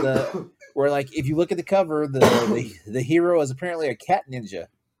you look at the cover, the hero is apparently a cat ninja.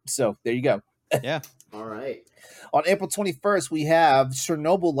 So there you go. Yeah. All right. On April 21st, we have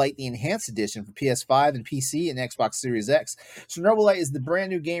Chernobyl Light, the Enhanced Edition for PS5 and PC and Xbox Series X. Chernobyl Light is the brand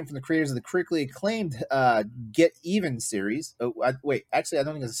new game from the creators of the critically acclaimed Get Even series. Actually, I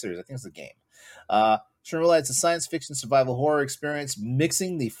don't think it's a series. I think it's a game. Chernobyl Light is a science fiction survival horror experience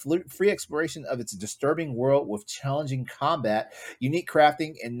mixing the free exploration of its disturbing world with challenging combat, unique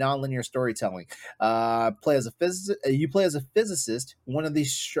crafting, and nonlinear storytelling. You play as a physicist, one of the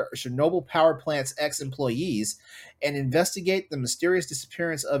Chernobyl power plant's ex-employees, and investigate the mysterious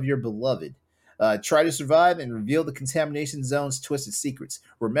disappearance of your beloved. Try to survive and reveal the contamination zone's twisted secrets.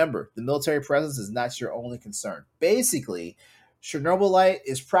 Remember, the military presence is not your only concern. Basically, Chernobyl Light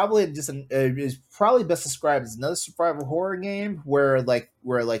is probably best described as another survival horror game where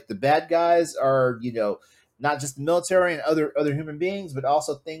the bad guys are, not just the military and other human beings, but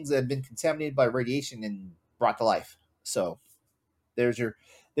also things that have been contaminated by radiation and brought to life. So there's your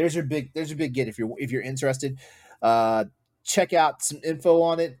big get if you're interested. Check out some info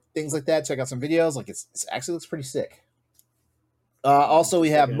on it, things like that. Check out some videos. Like it's actually looks pretty sick. Also we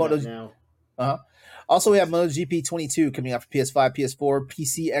have MotoGP 22 coming out for PS5, PS4,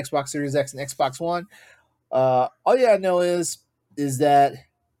 PC, Xbox Series X, and Xbox One. All you gotta know is that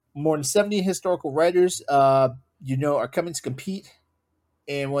more than 70 historical writers, are coming to compete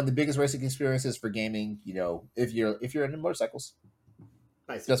in one of the biggest racing experiences for gaming. If you're into motorcycles,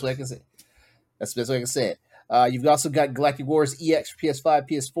 that's what I can say. That's the best way I can say it. You've also got Galactic Wars EX for PS5,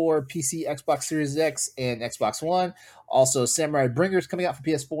 PS4, PC, Xbox Series X, and Xbox One. Also, Samurai Bringers coming out for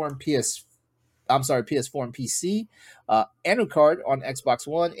PS4 and PC. Anucard on Xbox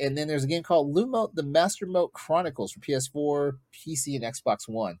One, and then there's a game called Lumo: The Master Moat Chronicles for PS4, PC, and Xbox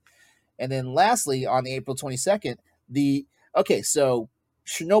One. And then lastly, on April 22nd, so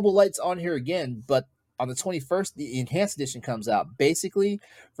Chernobyl Light's on here again, but on the 21st, the enhanced edition comes out. Basically,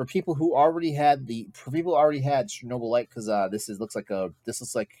 for people who already had Chernobyl Light, because this looks like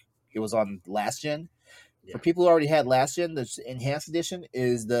it was on last gen. Yeah. For people who already had last gen, the enhanced edition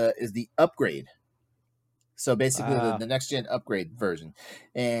is the upgrade. So basically, the next gen upgrade version,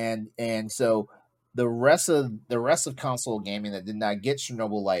 and so the rest of console gaming that did not get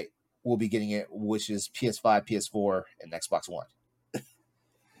Chernobyl Light will be getting it, which is PS5, PS4, and Xbox One.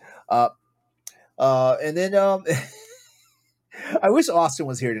 And then I wish Austin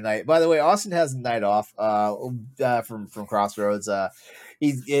was here tonight. By the way, Austin has a night off from Crossroads.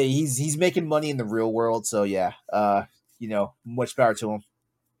 He's making money in the real world, so yeah, much power to him.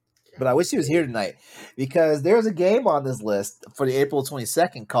 But I wish he was here tonight because there's a game on this list for the April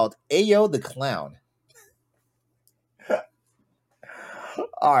 22nd called Ayo the Clown.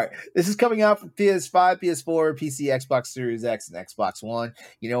 All right, this is coming out for PS5, PS4, PC, Xbox Series X, and Xbox One.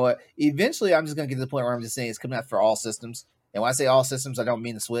 You know what? Eventually, I'm just going to get to the point where I'm just saying it's coming out for all systems. And when I say all systems, I don't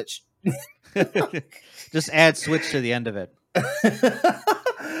mean the Switch. Just add Switch to the end of it.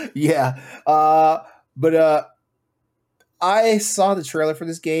 Yeah. But I saw the trailer for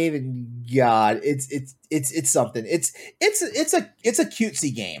this game, and God, it's something. It's a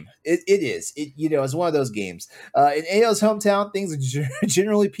cutesy game. It is. It's one of those games. In Ayo's hometown, things are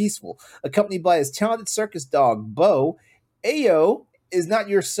generally peaceful. Accompanied by his talented circus dog Bo, Ayo is not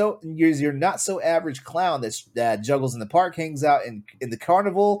your not so average clown that juggles in the park, hangs out in the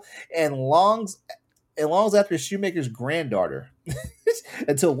carnival, and longs after Shoemaker's granddaughter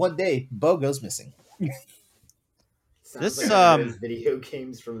until one day Bo goes missing. Sounds like one of those video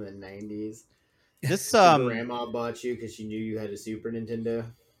games from the 90s. This grandma bought you because she knew you had a Super Nintendo.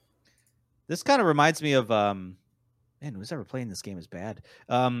 This kind of reminds me of man, who's ever playing this game is bad.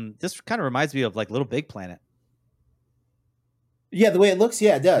 This kind of reminds me of like Little Big Planet. Yeah, the way it looks,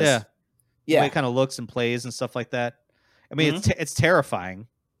 yeah, it does. Yeah. The way it kind of looks and plays and stuff like that. I mean, it's terrifying,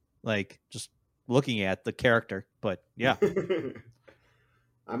 like just looking at the character. But yeah.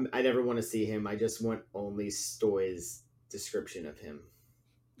 I never want to see him. I just want only Stoy's description of him.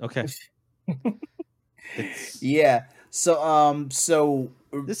 Okay. Yeah. So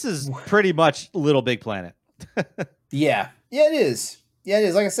this is pretty much Little Big Planet. Yeah. Yeah, it is. Yeah, it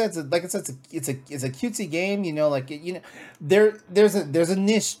is. Like I said, it's a cutesy game. There's a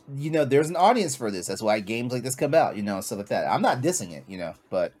niche. There's an audience for this. That's why games like this come out. Stuff like that. I'm not dissing it.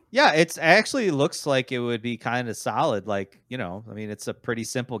 But yeah, it actually looks like it would be kind of solid. Like I mean, it's a pretty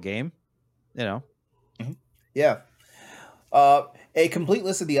simple game. Mm-hmm. Yeah. A complete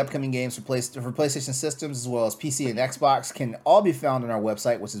list of the upcoming games for PlayStation systems as well as PC and Xbox can all be found on our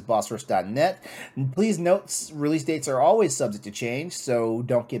website, which is bossrush.net. And please note, release dates are always subject to change, so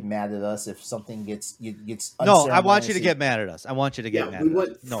don't get mad at us if something gets No, I want you to get mad at us. I want you to get mad. We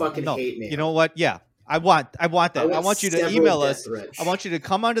want fucking hate mail. You know what? Yeah. I want that. I want you to email us. I want you to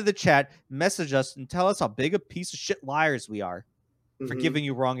come onto the chat, message us, and tell us how big a piece of shit liars we are for giving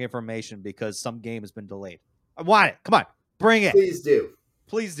you wrong information because some game has been delayed. I want it. Come on. Bring it. Please do.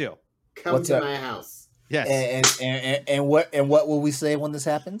 Please do. Come to my house. Yes. And what will we say when this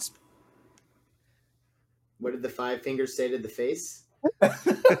happens? What did the 5 fingers say to the face?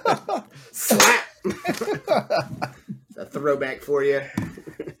 Slap. A throwback for you.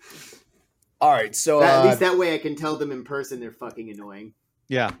 All right, so at least that way I can tell them in person they're fucking annoying.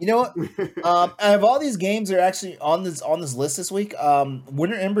 Yeah. You know what? Out of all these games that are actually on this list this week,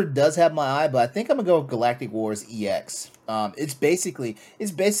 Winter Ember does have my eye, but I think I'm gonna go with Galactic Wars EX. It's basically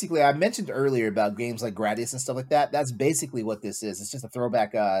I mentioned earlier about games like Gradius and stuff like that. That's basically what this is. It's just a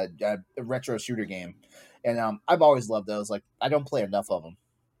throwback retro shooter game, and I've always loved those. Like I don't play enough of them.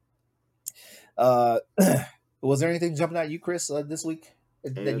 Was there anything jumping out at you, Chris, this week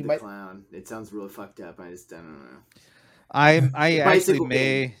that you might? Clown. It sounds really fucked up. I don't know. I actually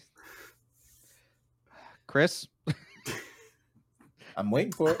may. Chris? I'm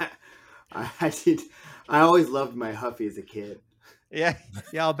waiting for it. I always loved my Huffy as a kid. Yeah,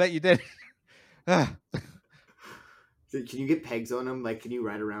 I'll bet you did. Can you get pegs on them? Like, can you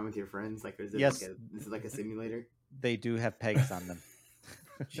ride around with your friends? Like, is it yes. This is like a simulator? They do have pegs on them.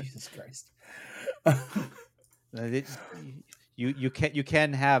 Jesus Christ. You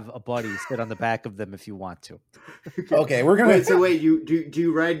can have a buddy sit on the back of them if you want to. Okay, we're gonna wait. Do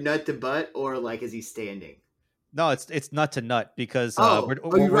you ride nut to butt or like is he standing? No, it's nut to nut because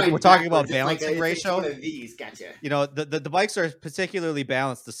we're talking about balancing ratio. One of these, gotcha. The bikes are particularly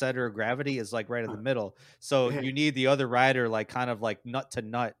balanced. The center of gravity is like right in the middle, so you need the other rider like kind of like nut to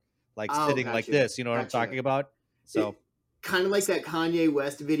nut, like sitting like this. You know what I'm talking about? So kind of like that Kanye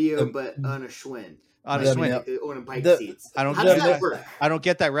West video, but on a Schwinn. On a Schwinn. On a bike seats. I don't How does that work? I don't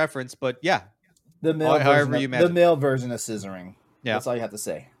get that reference, but yeah. The male However version you of, imagine. the male version of scissoring. Yeah. That's all you have to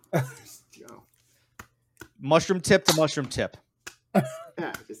say. Yo. Mushroom tip to mushroom tip.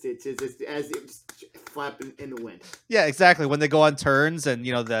 Yeah, it's as it's flapping in the wind. Yeah, exactly. When they go on turns and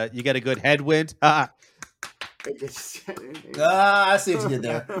you get a good headwind. It just- I see what you did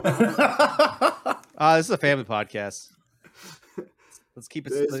there. This is a family podcast. Let's keep it.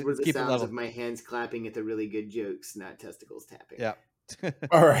 Those were Let's the keep it sounds level. of my hands clapping at the really good jokes, not testicles tapping. Yeah.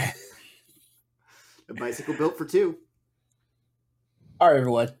 All right. A bicycle built for two. All right,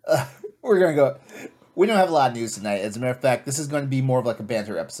 everyone. We're going to go. We don't have a lot of news tonight. As a matter of fact, this is going to be more of like a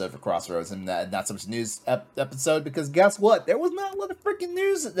banter episode for Crossroads and not so much news episode because guess what? There was not a lot of freaking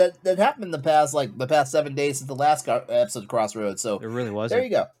news that happened in the past 7 days since the last episode of Crossroads. So It really was. there you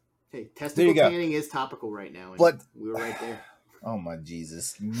go. Hey, There testicle you go. tanning is topical right now. And But- we were right there. Oh my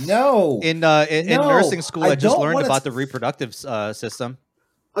Jesus! No. In No, nursing school, I just don't learned wanna- about the reproductive system.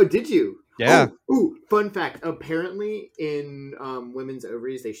 Oh, did you? Yeah. Oh, ooh, fun fact. Apparently, in women's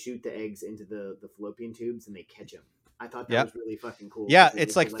ovaries, they shoot the eggs into the fallopian tubes and they catch them. I thought that Yep. was really fucking cool. Yeah, 'cause they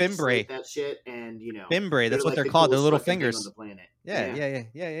it's get like to fimbrae. That shit, and Fimbrae, that's what like they're the called. They're coolest little fucking thing fingers. on the planet.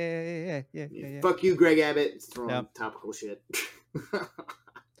 Yeah. Fuck you, Greg Abbott. It's throwing Yep. topical shit.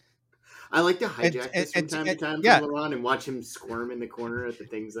 I like to hijack this from time to time yeah. from LeBron and watch him squirm in the corner at the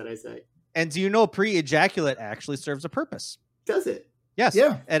things that I say. And do you know pre-ejaculate actually serves a purpose? Does it? Yes.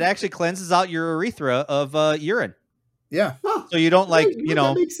 Yeah. It actually cleanses out your urethra of urine. Yeah. Oh, So you don't like,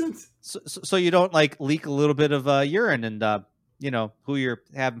 that makes sense. so you don't like leak a little bit of urine and who you're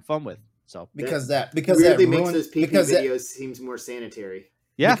having fun with. So Because Weirdly that makes ruins those PP videos seems more sanitary.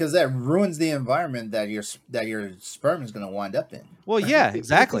 yeah. because that ruins the environment that your sperm is going to wind up in. Well, yeah, It's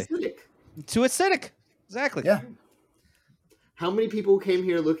exactly. acidic. Too acidic. Exactly. Yeah. How many people came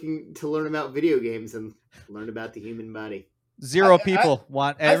here looking to learn about video games and learn about the human body? Zero I people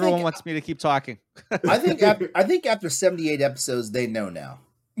want. I Everyone think- wants me to keep talking. I think after 78 episodes, they know now.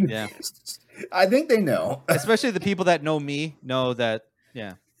 Yeah. I think they know. Especially the people that know me know that.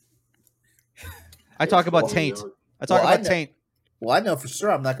 Yeah. I talk about Well, taint. you know, I talk Well, I about know- taint. Well, I know for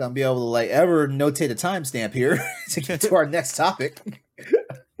sure I'm not going to be able to ever notate a timestamp here to get to our next topic.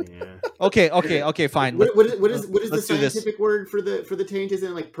 Yeah. Okay, fine. What is the let's do this. scientific word for the taint?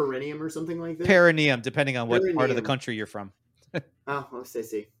 Isn't it like perineum or something like that? Perineum, depending on what part of the Perineum. country you're from. Oh, I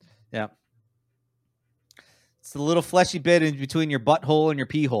see. Yeah. It's the little fleshy bit in between your butthole and your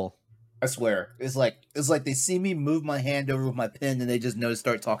pee hole. I swear, it's like they see me move my hand over with my pen, and they just know to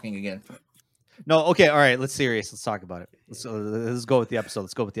start talking again. No, okay, all right. Let's serious. Let's talk about it. Let's go with the episode.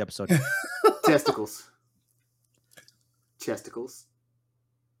 Let's go with the episode. Testicles. Chesticles.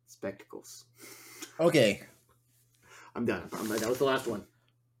 Spectacles. Okay, I'm done. That was the last one.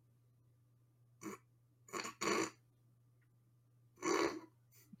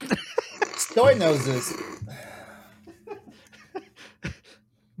 Story knows this.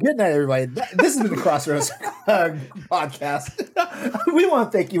 Good night, everybody. This has been the Crossroads podcast. We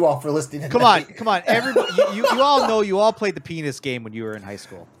want to thank you all for listening. Come on, everybody. You all know you all played the penis game when you were in high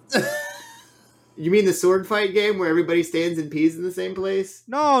school. You mean the sword fight game where everybody stands and pees in the same place?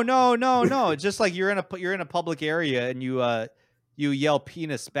 No. It's just like you're in a public area and you yell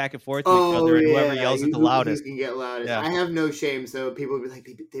penis back and forth to each other, and whoever yells it the loudest. You can get loudest. Yeah. I have no shame, so people would be like,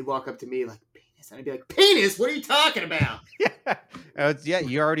 they walk up to me like, penis, and I'd be like, penis? What are you talking about? Yeah,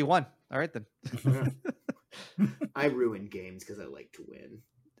 you already won. All right then. I ruin games because I like to win.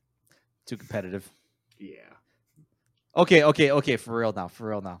 Too competitive. Yeah. Okay. For real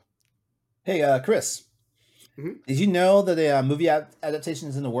now. Hey, Chris. Mhm. Did you know that a movie adaptation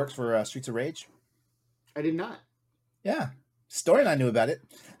is in the works for Streets of Rage? I did not. Yeah. Story and I knew about it.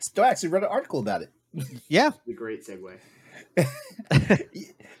 Story actually wrote an article about it. Yeah. The great segue.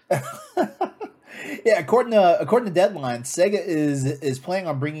 Yeah, according to Deadline, Sega is planning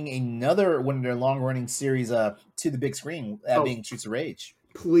on bringing another one of their long running series to the big screen, being Streets of Rage.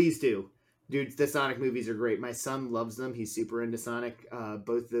 Please do. Dude, the Sonic movies are great. My son loves them. He's super into Sonic.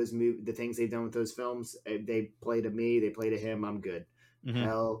 Both those the things they've done with those films, they play to me, they play to him. I'm good. Mhm.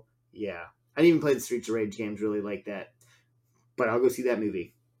 Hell yeah. I didn't even play the Streets of Rage games really like that. But I'll go see that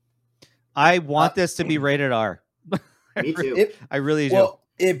movie. I want this to be rated R. Me too. I really do. Well,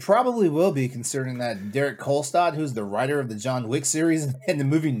 it probably will be, considering that Derek Kolstad, who's the writer of the John Wick series and the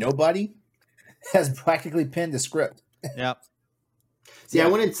movie Nobody, has practically penned the script. Yeah. See, I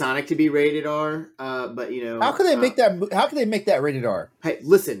wanted Sonic to be rated R, but you know, How could they make that? How could they make that rated R? Hey,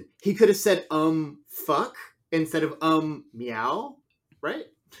 listen, he could have said fuck instead of meow, right?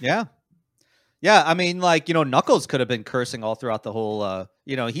 Yeah. Yeah. I mean, like, Knuckles could have been cursing all throughout the whole,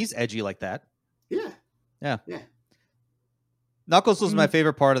 he's edgy like that. Yeah. Knuckles was my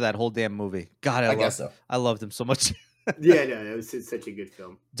favorite part of that whole damn movie. God, I guess so. I loved him so much. Yeah, no, it's such a good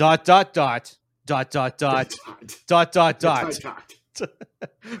film. Dot dot dot dot dot dot dot dot dot.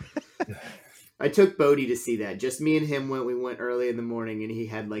 I took Bodie to see that. Just me and him went. We went early in the morning, and he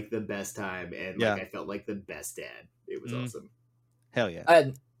had like the best time, and like I felt like the best dad. It was awesome. Hell yeah!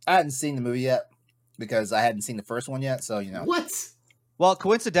 I hadn't seen the movie yet because I hadn't seen the first one yet. So what? Well,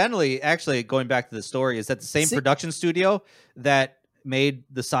 coincidentally, actually, going back to the story, is that the same production studio that made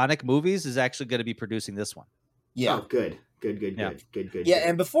the Sonic movies is actually going to be producing this one. Yeah. Oh, good. Yeah, good.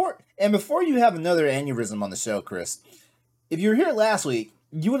 And before you have another aneurysm on the show, Chris, if you were here last week,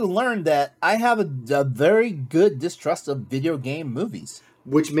 you would have learned that I have a very good distrust of video game movies.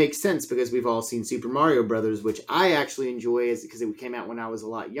 Which makes sense because we've all seen Super Mario Brothers, which I actually enjoy because it came out when I was a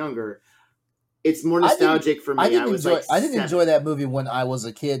lot younger. It's more nostalgic for me. I didn't enjoy that movie when I was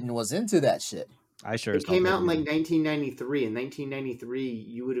a kid and was into that shit. I sure. It came out in like 1993. In 1993,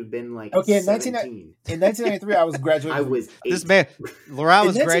 you would have been like okay. In 1993, I was graduating. I was 8. This man, Laurent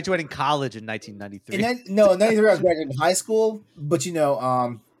was graduating college in 1993. In 93, I was graduating high school. But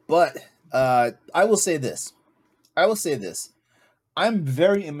I will say this. I'm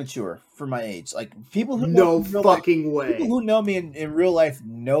very immature for my age. Like people who way. People who know me in real life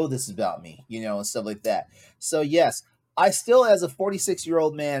know this about me, and stuff like that. So yes, I still, as a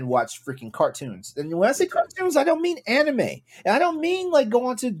 46-year-old man, watch freaking cartoons. And when I say cartoons, I don't mean anime, and I don't mean like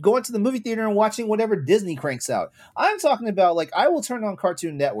going to the movie theater and watching whatever Disney cranks out. I'm talking about like I will turn on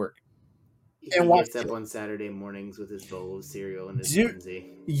Cartoon Network and watch up on Saturday mornings with his bowl of cereal and his onesie.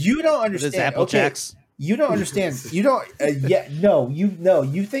 You don't understand. His Apple Jacks. You don't understand. You don't.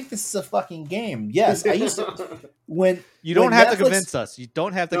 You think this is a fucking game? Yes, I used to. When you don't have to convince us. You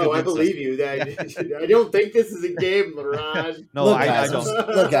don't have to. No, I believe you. I don't think this is a game, Laurent. No, look, I don't.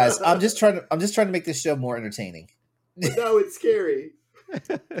 Look, guys, I'm just trying to make this show more entertaining. No, it's scary.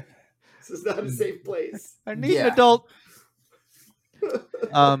 This is not a safe place. I need an adult.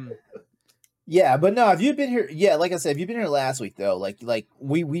 Yeah, but no, if you've been here, like I said, if you've been here last week though, like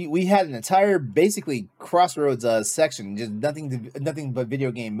we had an entire basically crossroads section, just nothing but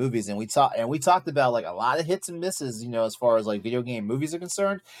video game movies, and we talked about like a lot of hits and misses, as far as like video game movies are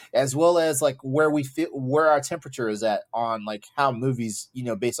concerned, as well as like where our temperature is at on like how movies,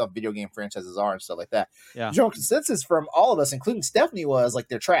 based off video game franchises are and stuff like that. Yeah, general consensus from all of us, including Stephanie, was like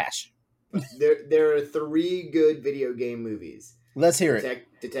they're trash. There are 3 good video game movies. Let's hear it.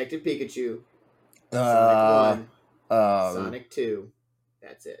 Detective Pikachu. Sonic 1, Sonic 2.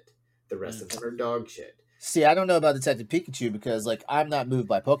 That's it. The rest of them are dog shit. See, I don't know about Detective Pikachu because, like, I'm not moved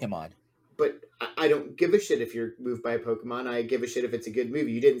by Pokemon. But I don't give a shit if you're moved by Pokemon. I give a shit if it's a good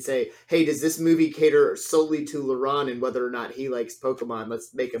movie. You didn't say, hey, does this movie cater solely to Laurent and whether or not he likes Pokemon?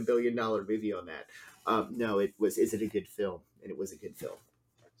 Let's make $1 billion movie on that. No, it was, is it a good film? And it was a good film.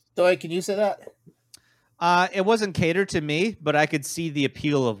 So, can you say that? It wasn't catered to me, but I could see the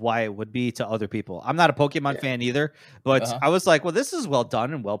appeal of why it would be to other people. I'm not a Pokemon fan either, but I was like, well, this is well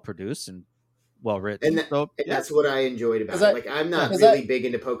done and well produced and well written. And that's what I enjoyed about it. Like, I'm not really big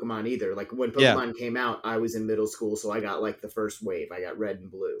into Pokemon either. Like, when Pokemon came out, I was in middle school, so I got like the first wave. I got red and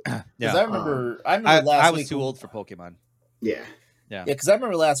blue. Because I remember last week. I was too old for Pokemon. Yeah. Yeah, because I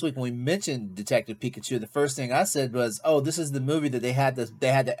remember last week when we mentioned Detective Pikachu, the first thing I said was, "Oh, this is the movie that they had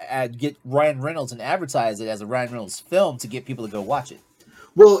to get Ryan Reynolds and advertise it as a Ryan Reynolds film to get people to go watch it."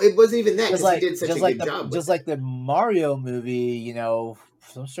 Well, it wasn't even that because he did such a good job. Just like the Mario movie, for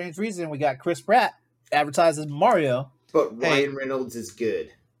some strange reason, we got Chris Pratt advertised as Mario. But Ryan Reynolds is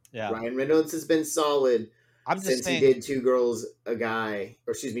good. Yeah, Ryan Reynolds has been solid since he did Two Guys,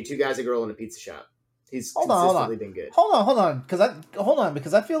 a Girl, and a Pizza Shop. He's consistently been good. Hold on,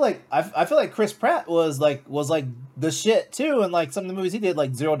 because I feel like Chris Pratt was like the shit too, and like some of the movies he did,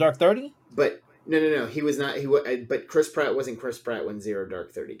 like Zero Dark 30. But no, he was not. But Chris Pratt wasn't Chris Pratt when Zero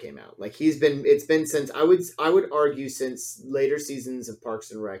Dark 30 came out. Like it's been since I would argue since later seasons of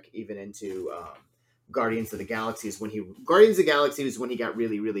Parks and Rec, even into Guardians of the Galaxy is when Guardians of the Galaxy was when he got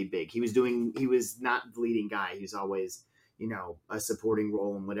really, really big. He was not the leading guy. He was always a supporting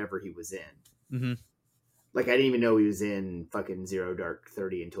role in whatever he was in. Mm-hmm. Like, I didn't even know he was in fucking Zero Dark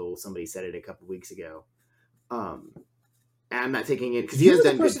 30 until somebody said it a couple weeks ago. And I'm not taking it because he has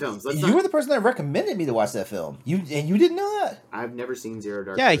done good films. You were the person that recommended me to watch that film. You didn't know that? I've never seen Zero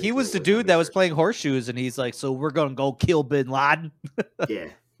Dark 30. Yeah, 30, he was the dude that was playing horseshoes, and he's like, so we're going to go kill Bin Laden. Yeah.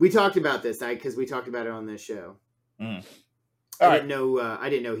 We talked about this, because we talked about it on this show. Mm. I didn't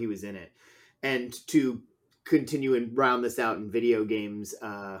know he was in it. And to continue and round this out in video games,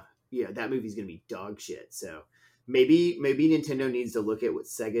 that movie's going to be dog shit. So Maybe Nintendo needs to look at what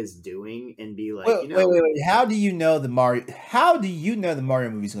Sega's doing and be like, wait. How do you know the Mario? How do you know the Mario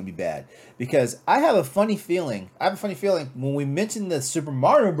movie is going to be bad? Because I have a funny feeling. When we mentioned the Super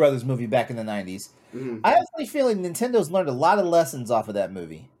Mario Brothers movie back in the '90s, I have a funny feeling Nintendo's learned a lot of lessons off of that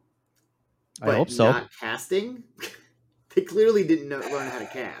movie. I hope so. Not casting. They clearly didn't learn how to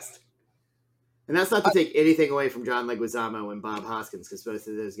cast. And that's not to take anything away from John Leguizamo and Bob Hoskins, because both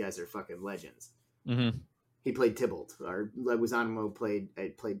of those guys are fucking legends. Mm-hmm. He played Tybalt, or Leguizamo played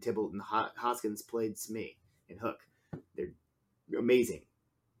Tybalt, and Hoskins played Smee and Hook. They're amazing.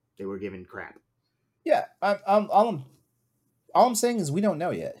 They were given crap. Yeah, all I'm saying is we don't know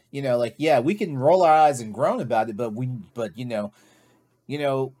yet. We can roll our eyes and groan about it, but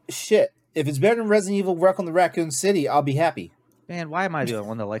shit. If it's better than Resident Evil: Welcome to Raccoon City, I'll be happy. Man, why am I the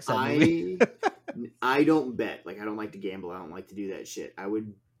one that likes that movie? I don't bet. I don't like to gamble. I don't like to do that shit. I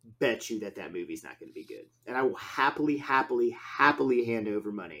would bet you that movie's not going to be good. And I will happily hand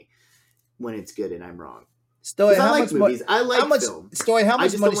over money when it's good and I'm wrong. Story, I like movies. I like film. Story, how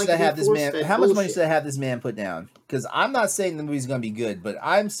much money should I have this man? How much money should I have this man put down? Because I'm not saying the movie's going to be good, but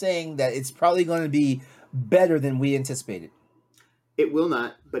I'm saying that it's probably going to be better than we anticipated. It will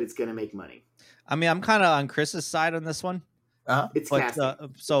not, but it's going to make money. I mean, I'm kind of on Chris's side on this one. It's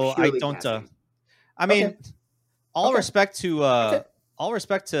casting. So Purely I don't. Casting. I mean, Okay. all respect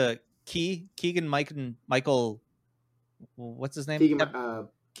to Keegan Michael. What's his name?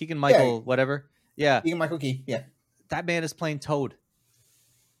 Keegan Michael, whatever. Yeah, Keegan Michael Key. Yeah, that man is playing Toad.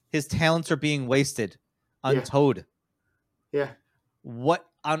 His talents are being wasted on Toad. Yeah. What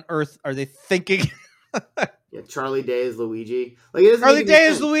on earth are they thinking? Yeah, Charlie Day is Luigi. Charlie Day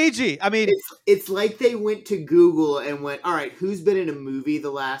is Luigi. I mean, it's like they went to Google and went, all right, who's been in a movie the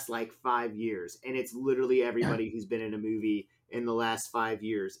last 5 years? And it's literally everybody who's been in a movie in the last 5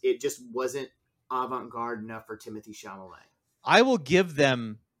 years. It just wasn't avant-garde enough for Timothée Chalamet. I will give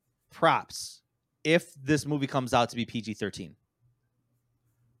them props if this movie comes out to be PG-13.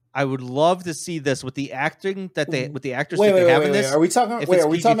 I would love to see this with the acting with the actors that they have in this. Are we talking? Are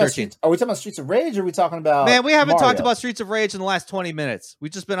we talking about Streets of Rage? Or are we talking about? Man, we haven't Mario? talked about Streets of Rage in the last 20 minutes.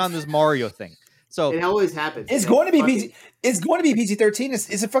 We've just been on this Mario thing. So it always happens. It's going to be PG. It's going to be PG-13.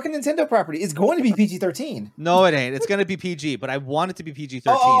 It's a fucking Nintendo property. It's going to be PG-13. No, it ain't. It's going to be PG, but I want it to be PG-13.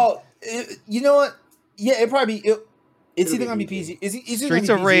 Oh, you know what? Yeah, it probably be. It's either going to be PG. Streets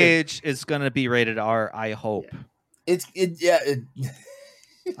of Rage is going to be rated R. I hope. Yeah.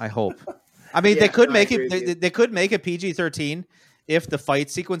 I hope. I mean, they could make it. They could make it PG-13 if the fight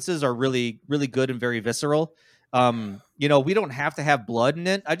sequences are really, really good and very visceral. We don't have to have blood in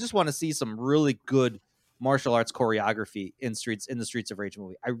it. I just want to see some really good martial arts choreography in the Streets of Rage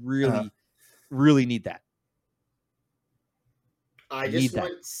movie. I really, really need that. I just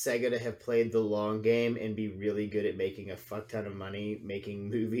want Sega to have played the long game and be really good at making a fuck ton of money making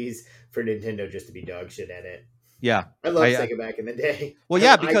movies for Nintendo just to be dog shit at it. Yeah, I love Sega back in the day. Well,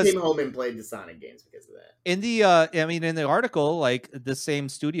 yeah, because I came home and played the Sonic games because of that. In the article, the same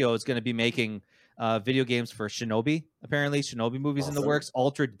studio is going to be making video games for Shinobi. Apparently, Shinobi movies in the works.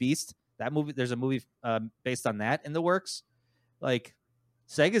 Altered Beast, that movie. There's a movie based on that in the works.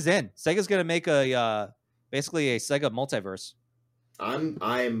 Sega's in. Sega's going to make basically a Sega multiverse. I'm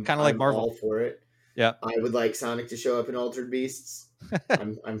kind of like Marvel. All for it. Yeah, I would like Sonic to show up in Altered Beasts.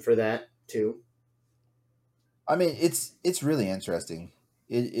 I'm for that too. I mean, it's really interesting.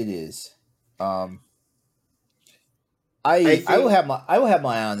 It is. I will have my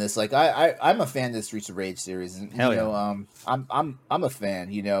eye on this. I'm a fan of the Streets of Rage series, and I'm a fan.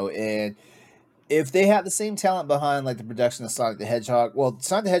 And if they have the same talent behind the production of Sonic the Hedgehog, well,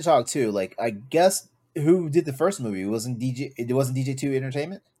 Sonic the Hedgehog 2, I guess who did the first movie? It wasn't DJ2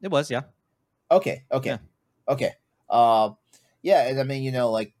 Entertainment? It was, yeah. Okay. Yeah. Okay. And I mean,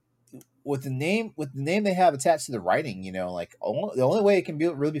 with the name they have attached to the writing, the only way it can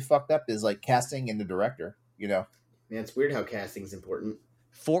really be fucked up is casting and the director. Man, it's weird how casting is important.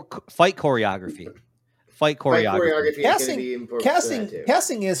 For fight choreography. Fight choreography.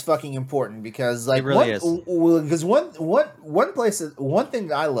 Casting is fucking important because it really is. Because one thing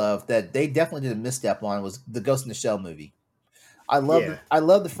that I love that they definitely did a misstep on was the Ghost in the Shell movie. I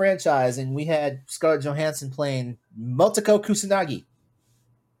love the franchise, and we had Scarlett Johansson playing Motoko Kusanagi.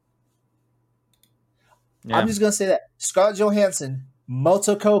 Yeah. I'm just gonna say that Scarlett Johansson,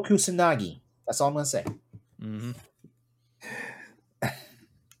 Motoko Kusanagi. That's all I'm gonna say. Mm-hmm.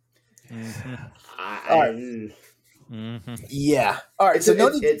 Mm-hmm. All right. Mm-hmm. Yeah. All right. It's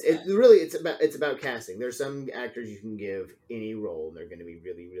about casting. There's some actors you can give any role and they're going to be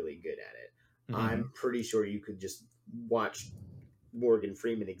really, really good at it. Mm-hmm. I'm pretty sure you could just watch Morgan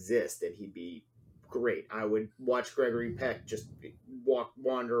Freeman exist and he'd be great. I would watch Gregory Peck just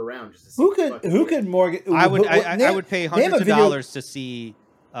wander around just to see Who what the could fuck who he is. could Morgan? I would I name- would pay name a hundreds of video- dollars to see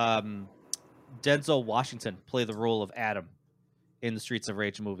Denzel Washington play the role of Adam in the Streets of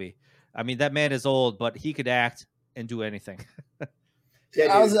Rage movie. I mean, that man is old, but he could act and do anything. Yeah, dude,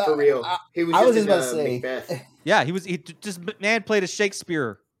 I was, for real. He was I was just just in about to say- Macbeth. Yeah, he just man played a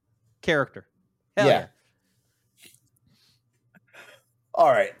Shakespeare character. Hell yeah. All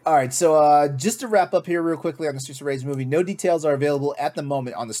right. So just to wrap up here real quickly on the Streets of Rage movie, no details are available at the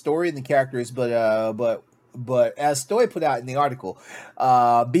moment on the story and the characters, but as Stoy put out in the article,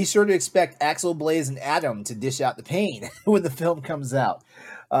 be sure to expect Axel, Blaze, and Adam to dish out the pain when the film comes out.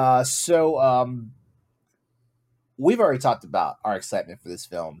 We've already talked about our excitement for this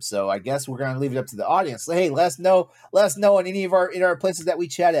film, so I guess we're going to leave it up to the audience. Hey, let us know in any of our places that we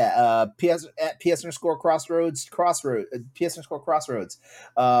chat at PS_Crossroads,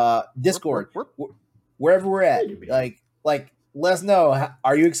 Discord, wherever we're at. Like, let us know.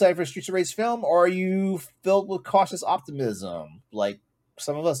 Are you excited for a Streets of Rage film, or are you filled with cautious optimism, like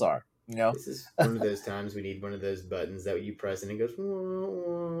some of us are? You know, This is one of those times we need one of those buttons that you press and it goes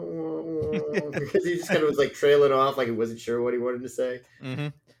because he just kind of was like trailing off, like he wasn't sure what he wanted to say. Mm-hmm.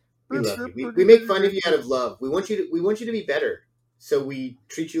 We love you. We make fun of you out of love. We want you to be better, so we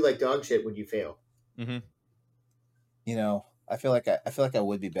treat you like dog shit when you fail. Mm-hmm. you know, I feel like I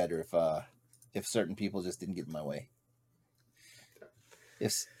would be better if certain people just didn't get in my way.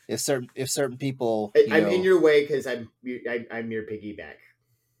 If certain people, I'm in your way because I'm your piggyback.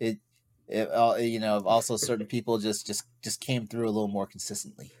 If also certain people just came through a little more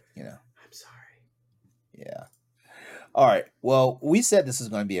consistently. You know. I'm sorry. Yeah. All right. Well, we said this is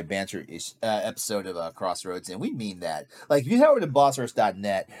going to be a banter episode of Crossroads, and we mean that. Like, if you head over to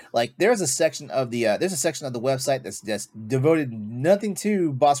bossrush.net, like there's a section of the website that's just devoted nothing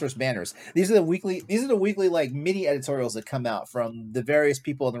to Boss Rush banners. These are the weekly like mini editorials that come out from the various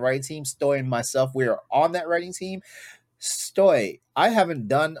people on the writing team. Stoy and myself, we are on that writing team. Stoy, I haven't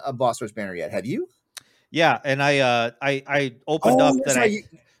done a Boss Rush banner yet. Have you? Yeah, and I opened up that I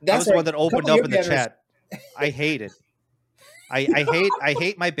was the one that opened up in the chat. I hate it. I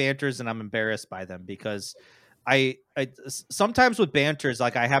hate my banters, and I'm embarrassed by them because I sometimes with banters,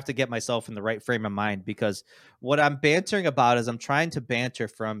 like I have to get myself in the right frame of mind, because what I'm bantering about is I'm trying to banter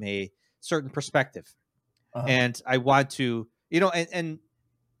from a certain perspective. And I want to, and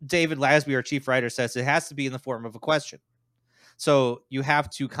David Lasby, our chief writer, says it has to be in the form of a question. So you have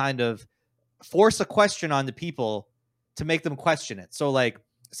to kind of force a question on the people to make them question it. So like,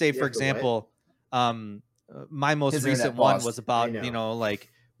 say for example, my most recent one was about, like,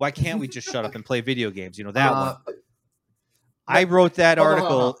 why can't we just shut up and play video games? That one. I wrote that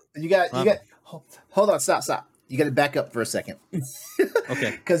article. You got hold on, stop. You got to back up for a second.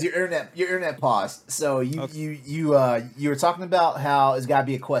 Okay. Because your internet paused. So you were talking about how it's got to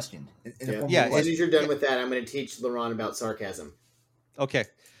be a question. Yeah. As soon as you're done with that, I'm going to teach Laurent about sarcasm. Okay.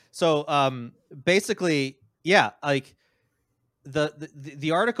 So basically, yeah, like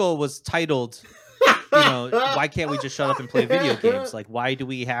the article was titled, why can't we just shut up and play video games? Like, why do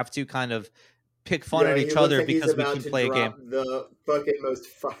we have to kind of pick fun at each other because we can play a game? The fucking most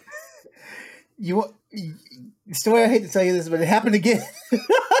fun. Story, I hate to tell you this, but it happened again.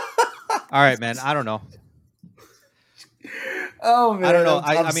 All right, man. I don't know. Oh man, I don't know.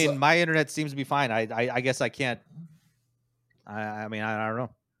 I mean, my internet seems to be fine. I guess I can't. I mean, I don't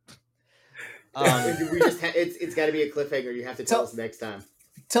know. It's got to be a cliffhanger. You have to tell us next time.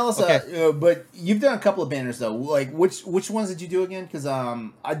 Tell us, okay. But you've done a couple of banners though. Like, which ones did you do again? Because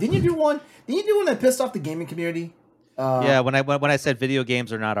didn't you do one? Didn't you do one that pissed off the gaming community? Yeah, when I said video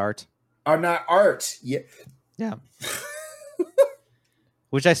games are not art. Are not art. Yeah. Yeah.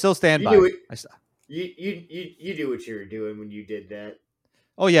 Which I still stand by. You knew what you were doing when you did that.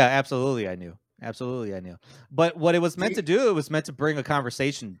 Oh yeah, absolutely. I knew. But what it was meant to do, it was meant to bring a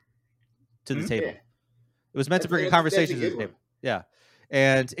conversation to the table. Yeah. It was meant to bring a conversation to the table. Yeah.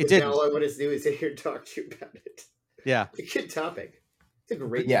 And it didn't. All I want to do is sit here and talk to you about it. Yeah. It's a good topic. It's a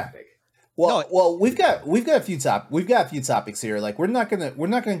great topic. Well, we've got a few topics here. Like we're not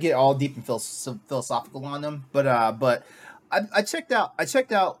gonna get all deep and philosophical on them, but I checked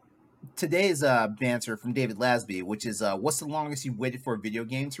out today's banter from David Lasby, which is what's the longest you waited for a video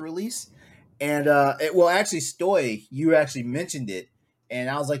game to release? And actually, Stoy, you actually mentioned it, and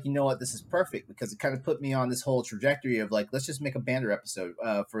I was like, you know what, this is perfect because it kind of put me on this whole trajectory of like, let's just make a banter episode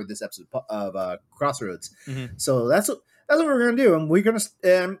for this episode of Crossroads. Mm-hmm. So that's what we're gonna do, and we're gonna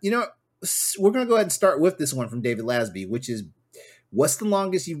we're gonna go ahead and start with this one from David Lasby, which is What's the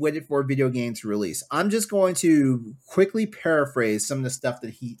longest you've waited for a video game to release? I'm just going to quickly paraphrase some of the stuff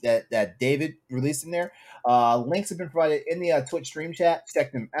that David released in there. Links have been provided in the Twitch stream chat.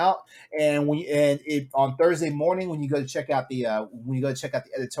 Check them out. And on Thursday morning when you go to check out the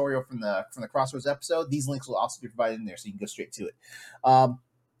editorial from the Crossroads episode, these links will also be provided in there, so you can go straight to it.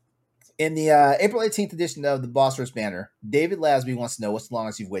 In the April 18th edition of the Boss Rush banner, David Lasby wants to know what's the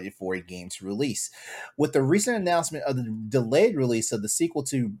longest you've waited for a game to release. With the recent announcement of the delayed release of the sequel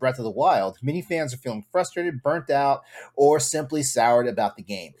to Breath of the Wild, many fans are feeling frustrated, burnt out, or simply soured about the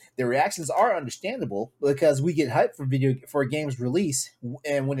game. Their reactions are understandable because we get hyped for a game's release,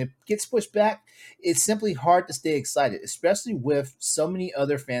 and when it gets pushed back, it's simply hard to stay excited, especially with so many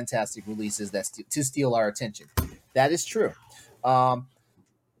other fantastic releases to steal our attention. That is true.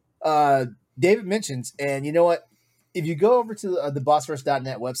 David mentions, and you know what? If you go over to the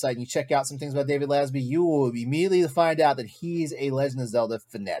BossRush.net website and you check out some things about David Lasby, you will immediately find out that he's a Legend of Zelda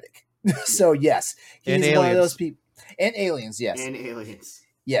fanatic. So yes, he's one of those people. And aliens, yes. And aliens.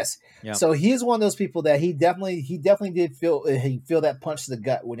 Yes. Yep. So he's one of those people that he definitely did feel that punch to the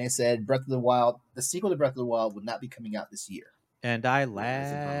gut when they said Breath of the Wild, the sequel to Breath of the Wild, would not be coming out this year. And I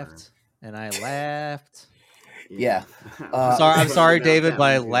laughed. Yeah. I'm sorry, David, but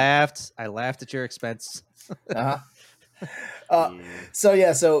I laughed. I laughed at your expense. So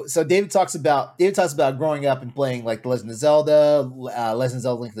David talks about growing up and playing like The Legend of Zelda, Legend of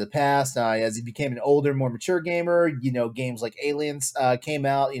Zelda: Link to the Past. As he became an older, more mature gamer, games like Aliens came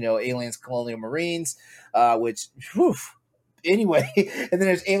out. Aliens: Colonial Marines, which, whew, anyway, and then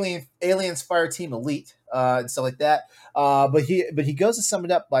there's Aliens: Fireteam Elite and stuff like that. But he goes to sum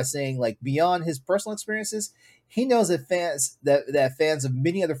it up by saying, like, beyond his personal experiences, he knows that fans of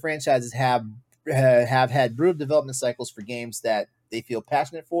many other franchises have had brutal development cycles for games that they feel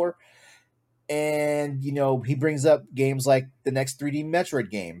passionate for. And, he brings up games like the next 3D Metroid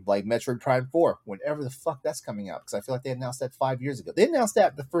game, like Metroid Prime 4, whenever the fuck that's coming out. Because I feel like they announced that 5 years ago. They announced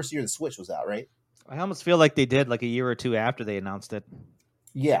that the first year the Switch was out, right? I almost feel like they did like a year or two after they announced it.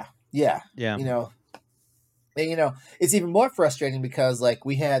 Yeah. And, it's even more frustrating because, like,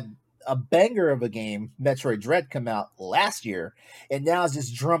 we had a banger of a game, Metroid Dread, come out last year, and now it's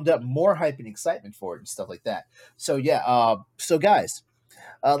just drummed up more hype and excitement for it and stuff like that. So so guys,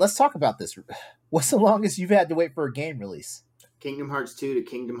 let's talk about this. What's the longest you've had to wait for a game release? Kingdom Hearts 2 to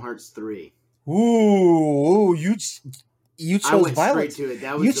Kingdom Hearts 3. Ooh, you chose violence. To it.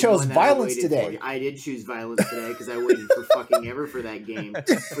 That was you chose violence today. I did choose violence today because I waited for fucking ever for that game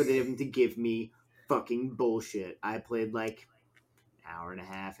for them to give me fucking bullshit. I played like hour and a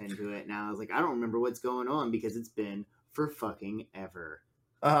half into it. Now I was like, I don't remember what's going on because it's been for fucking ever.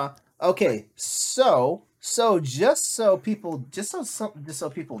 Okay. So just so people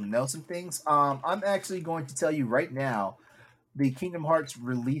know some things, I'm actually going to tell you right now the Kingdom Hearts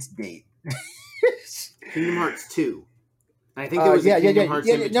release date. Kingdom Hearts 2. I think there was a Kingdom Hearts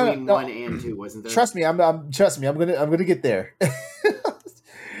in between 1 and 2, wasn't there? Trust me, I'm gonna get there.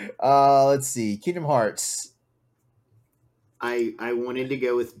 Let's see. Kingdom Hearts. I wanted to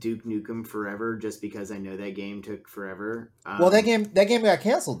go with Duke Nukem Forever just because I know that game took forever. Well, that game got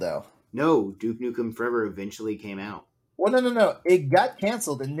canceled though. No, Duke Nukem Forever eventually came out. Well, no. It got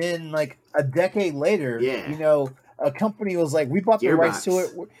canceled, and then like a decade later, a company was like, "We bought the rights to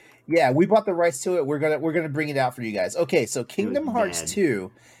it." Yeah, we bought the rights to it. We're gonna bring it out for you guys. Okay, so Kingdom Hearts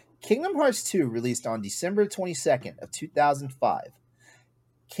 2 released on December 22nd of 2005.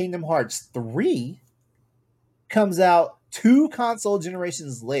 Kingdom Hearts 3 comes out 2 console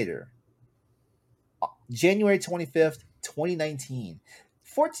generations later, January 25th, 2019.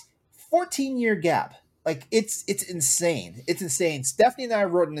 14-year gap. Like, it's insane. It's insane. Stephanie and I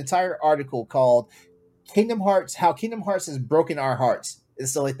wrote an entire article called Kingdom Hearts, How Kingdom Hearts Has Broken Our Hearts, and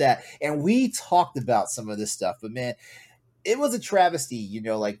stuff like that. And we talked about some of this stuff, but man, it was a travesty,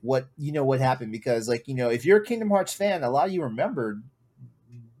 what happened, because if you're a Kingdom Hearts fan, a lot of you remember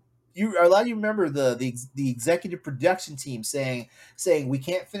the executive production team saying we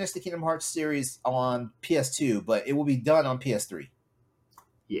can't finish the Kingdom Hearts series on PS2, but it will be done on PS3.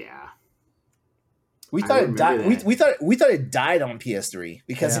 Yeah. We thought it died. We thought it died on PS3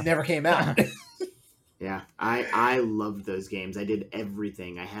 because it never came out. Yeah, I loved those games. I did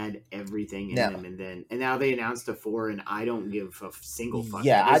everything. I had everything in them, and now they announced a 4, and I don't give a single fuck.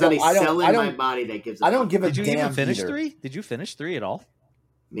 Yeah, I don't. My body that gives. I don't give a damn. Did you even finish either. 3? Did you finish 3 at all?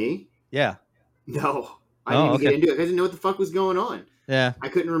 Me? Yeah. No, I didn't even get into it. I didn't know what the fuck was going on. Yeah, I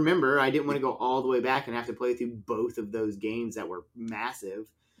couldn't remember. I didn't want to go all the way back and have to play through both of those games that were massive.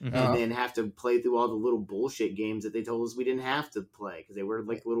 Mhm. and then have to play through all the little bullshit games that they told us we didn't have to play because they were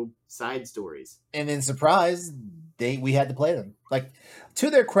like little side stories. And then surprise, we had to play them. Like, to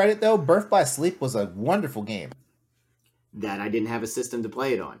their credit though, Birth by Sleep was a wonderful game. That I didn't have a system to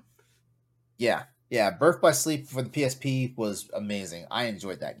play it on. Yeah. Birth by Sleep for the PSP was amazing. I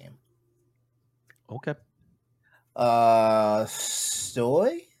enjoyed that game. Okay.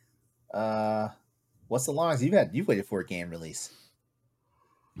 Stoy? What's the longest you've waited for a game release?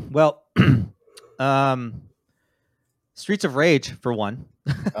 Well, Streets of Rage for one.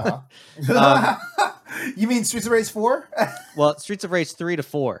 You mean Streets of Rage 4? Well, Streets of Rage 3 to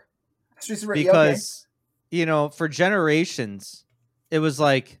 4. Streets of Rage, Because, for generations, it was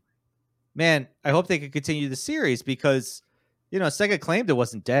like, man, I hope they could continue the series because, Sega claimed it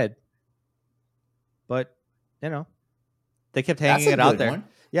wasn't dead. But, they kept hanging it out there. One.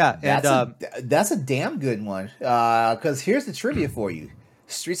 Yeah. That's a damn good one. Because here's the trivia for you.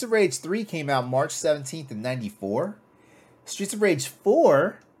 Streets of Rage 3 came out March 17th in 94. Streets of Rage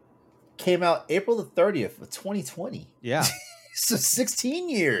 4 came out April the 30th of 2020. Yeah. So 16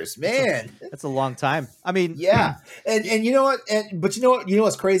 years, man. That's a long time. I mean, yeah. And you know what? But you know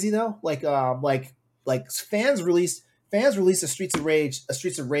what's crazy though? Like fans released a Streets of Rage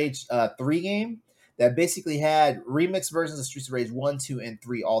 3 game that basically had remix versions of Streets of Rage 1, 2, and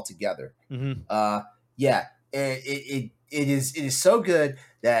 3 all together. Mm-hmm. Yeah. It is so good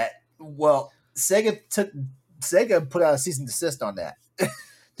that Sega put out a cease and desist on that.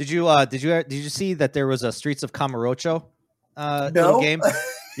 Did you see that there was a Streets of Kamurocho no game?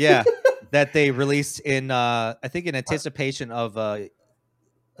 Yeah, that they released in I think in anticipation of a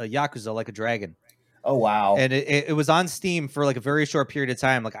Yakuza Like a Dragon. Oh wow! And it was on Steam for like a very short period of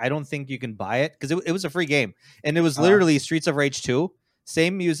time. Like I don't think you can buy it because it was a free game, and it was literally Streets of Rage 2,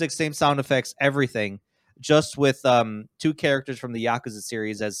 same music, same sound effects, everything, just with 2 characters from the Yakuza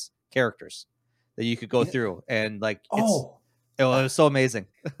series as characters that you could go through, and like it was so amazing.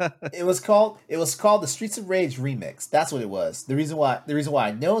 It was called the Streets of Rage remix. That's what it was. The reason why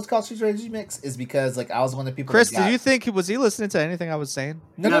I know it's called Streets of Rage remix is because like I was one of the people. Chris, did you think was he listening to anything I was saying?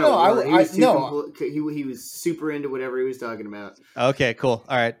 No. He was super into whatever he was talking about. Okay, cool.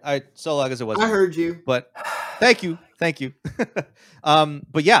 All right. So long as it wasn't. I heard you, but thank you.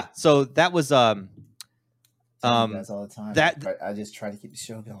 But yeah, so that was you guys all the time. I just try to keep the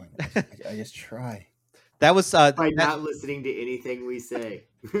show going. I just try. That was by not listening to anything we say.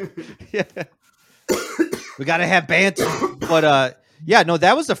 Yeah. We gotta have banter. But yeah, no,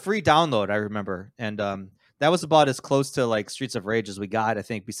 that was a free download, I remember. And that was about as close to like Streets of Rage as we got, I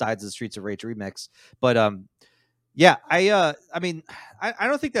think, besides the Streets of Rage remix. But yeah, I mean, I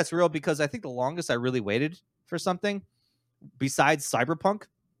don't think that's real because I think the longest I really waited for something besides Cyberpunk,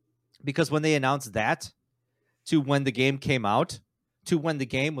 because when they announced that to when the game came out to when the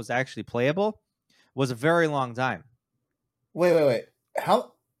game was actually playable was a very long time. Wait.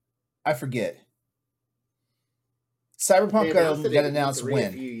 How? I forget. Cyberpunk got announced when?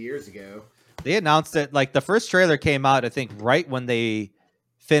 A few years ago. They announced it like the first trailer came out, I think, right when they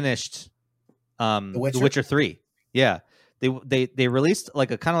finished The Witcher 3. Yeah. They released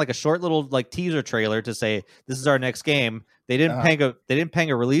like a kind of like a short little like teaser trailer to say this is our next game. They didn't peg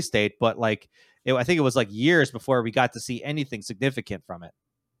a release date, but like I think it was like years before we got to see anything significant from it.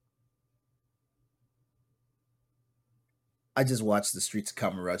 I just watched the Streets of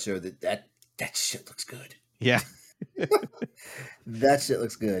Kamurocho. That shit looks good. Yeah. That shit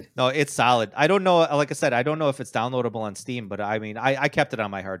looks good. No, it's solid. I don't know. Like I said, I don't know if it's downloadable on Steam, but I mean, I kept it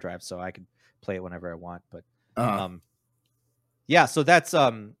on my hard drive so I could play it whenever I want. But yeah, so that's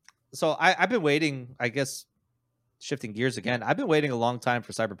so I've been waiting, I guess, shifting gears again. I've been waiting a long time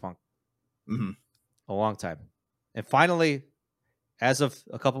for Cyberpunk. Mm-hmm. A long time. And finally, as of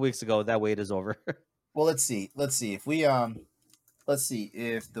a couple weeks ago, that wait is over. Well, let's see if we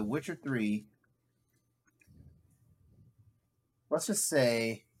if The Witcher 3,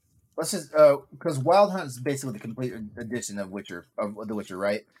 because Wild Hunt is basically the complete edition of The Witcher,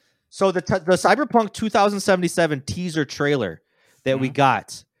 right? So the Cyberpunk 2077 teaser trailer that we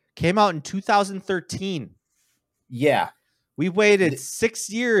got came out in 2013. Yeah. We waited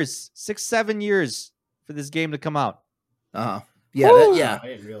 7 years for this game to come out. Yeah,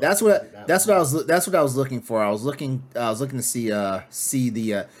 that's what I was looking for. I was looking to see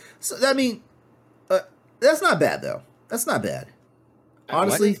the. So I mean, that's not bad though. That's not bad,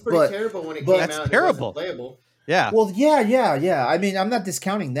 honestly. It's pretty terrible when it came out. That's terrible. It wasn't playable. Yeah. Well, yeah. I mean, I'm not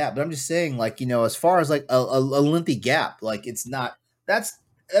discounting that, but I'm just saying, like, as far as like a lengthy gap, like it's not. That's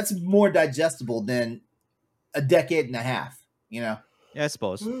more digestible than a decade and a half. Yeah, I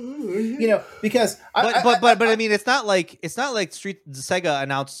suppose. You know, because But I mean, it's not like Sega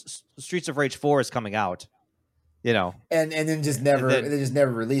announced Streets of Rage 4 is coming out. You know, and then then- they just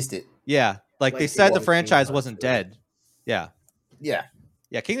never released it. yeah, like they Like said it the was franchise Kingdom wasn't Hearts 3. dead. Yeah, Yeah.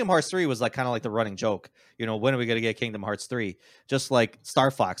 yeah. Kingdom Hearts 3 was like kind of like the running joke. You know, when are we gonna get Kingdom Hearts 3? Just like Star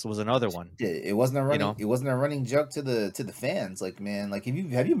Fox was another one. It wasn't a running. know? It wasn't a running joke to the fans. Like, man, like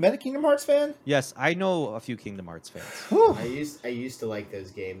have you met a Kingdom Hearts fan? Yes, I know a few Kingdom Hearts fans. Whew. I used to like those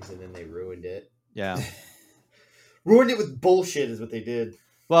games, and then they ruined it. Yeah. Ruined it with bullshit, is what they did.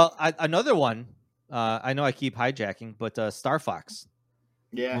 Well, another one. I know I keep hijacking, but Star Fox.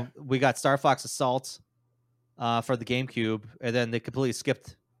 Yeah. We got Star Fox Assault for the GameCube, and then they completely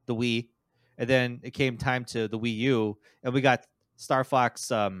skipped the Wii, and then it came time to the Wii U, and we got Star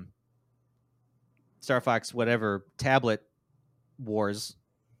Fox whatever tablet wars.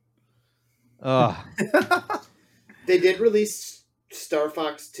 Ugh. They did release Star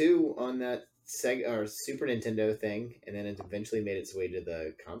Fox 2 on that Sega or Super Nintendo thing, and then it eventually made its way to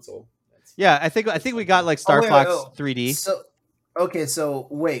the console. Yeah, I think we got like Star wait, Fox oh. 3D. So, okay, so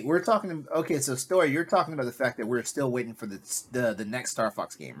wait, we're talking. Okay, so Story, you're talking about the fact that we're still waiting for the next Star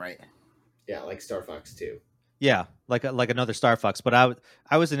Fox game, right? Yeah, like Star Fox 2. Yeah, like another Star Fox. But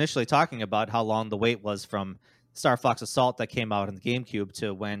I was initially talking about how long the wait was from Star Fox Assault that came out on the GameCube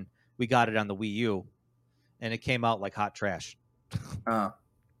to when we got it on the Wii U, and it came out like hot trash. Uh,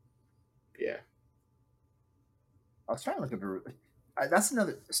 Yeah. I was trying to look up. That's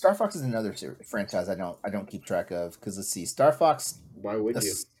another Star Fox is another franchise I don't keep track of because let's see, Star Fox. Why would you?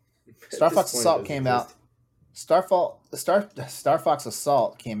 Star At Fox this point, Assault it came doesn't out. Star Fox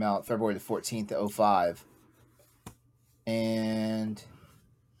Assault came out February the 14th, 2005. And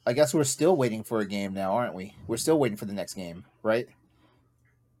I guess we're still waiting for a game now, aren't we? We're still waiting for the next game, right?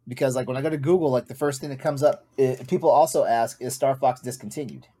 Because like when I go to Google, like the first thing that comes up, people also ask, is Star Fox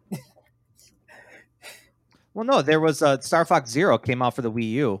discontinued? Well, no, there was Star Fox Zero came out for the Wii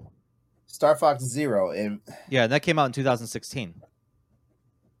U. Star Fox Zero, and Yeah, that came out in 2016.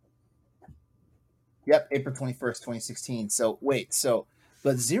 yep, April 21st, 2016. So wait,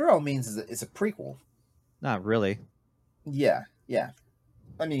 but Zero means it's a prequel. Not really. Yeah.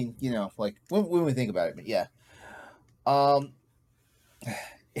 I mean, you know, like when we think about it, but yeah.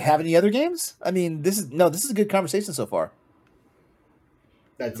 Have any other games? I mean, this is a good conversation so far.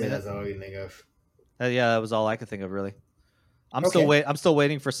 That's it. That's all I can think of. Yeah, that was all I could think of really. I'm Okay. still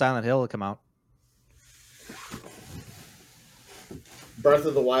waiting for Silent Hill to come out. Breath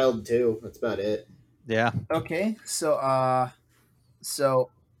of the Wild 2. That's about it. Yeah. Okay, so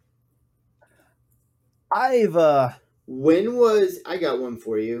I've When was I got one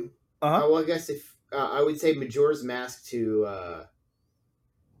for you? Uh-huh. Well, I guess if I would say Majora's Mask to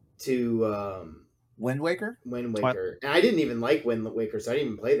Wind Waker. Wind Waker, and I didn't even like Wind Waker, so I didn't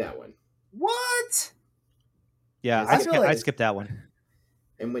even play that one. What? Yeah, I feel like- I skipped that one.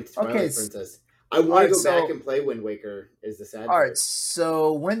 And went to Twilight Okay, Princess. I want alright, to go back so- and play Wind Waker. Is the sad All part. right,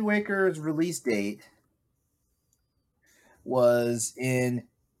 so Wind Waker's release date was in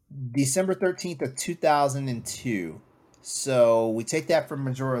December 13th of 2002. So we take that from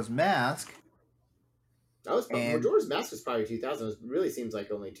Majora's Mask. That was probably, and- Majora's Mask was probably 2000. It really seems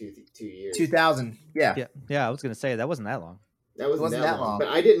like only two years. 2000. Yeah. Yeah, I was gonna say that wasn't that long. That wasn't that long. But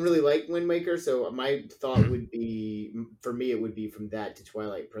I didn't really like Wind Waker, so my thought would be, for me, it would be from that to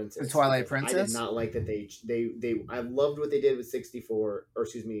Twilight Princess. To Twilight Because I Princess? did not like that they I loved what they did with 64, or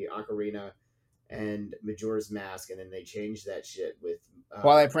excuse me, Ocarina and Majora's Mask, and then they changed that shit with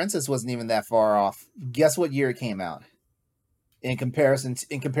Twilight Princess wasn't even that far off. Guess what year it came out? In comparison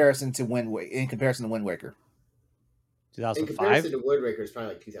to Wind Waker. In comparison to Wind Waker, 2005, in comparison to Wind Waker, it's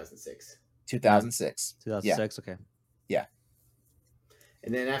probably like 2006. 2006. 2006. Okay.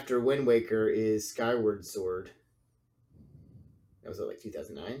 And then after Wind Waker is Skyward Sword. That was like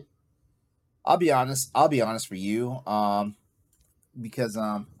 2009. I'll be honest for you, because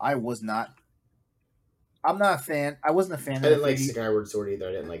I'm not a fan. I wasn't a fan I of didn't the like 3D. Skyward Sword either.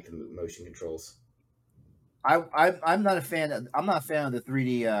 I didn't like the motion controls. I'm not a fan. I'm not a fan of the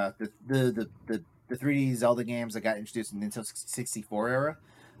 3D. The 3D Zelda games that got introduced in the Nintendo 64 era.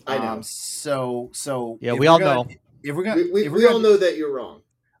 I know. So Yeah, if we we're all gonna- know. If we're gonna, We if we're all gonna- know that you're wrong.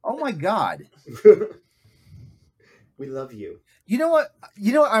 Oh my god! We love you. You know what?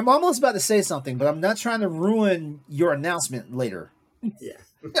 I'm almost about to say something, but I'm not trying to ruin your announcement later. Yeah.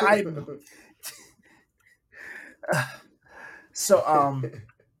 So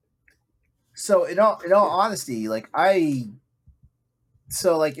so in all honesty, if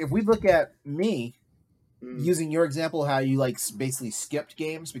we look at me, using your example, how you like basically skipped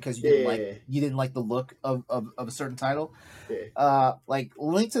games because you didn't like the look of a certain title. Yeah. Like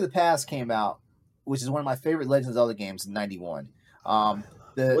Link to the Past came out, which is one of my favorite Legend of Zelda games in '91. Was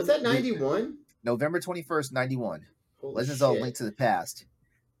that 91? November 21st, 91. Holy Legend of Zelda: shit. Link to the Past.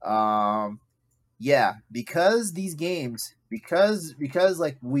 Yeah, because these games, because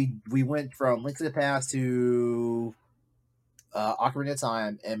like we went from Link to the Past to Ocarina of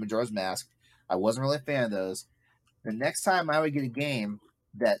Time and Majora's Mask. I wasn't really a fan of those. The next time I would get a game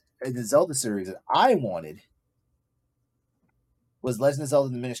that in the Zelda series that I wanted was Legend of Zelda: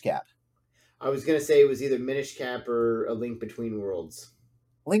 The Minish Cap. I was gonna say it was either Minish Cap or A Link Between Worlds.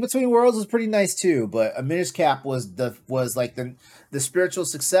 Link Between Worlds was pretty nice too, but a Minish Cap was like the spiritual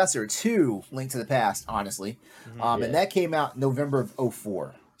successor to Link to the Past, honestly. And that came out November of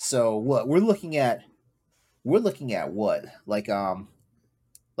 04. So what we're looking at what? Like a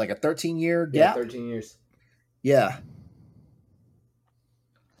 13-year gap? 13 years. Yeah.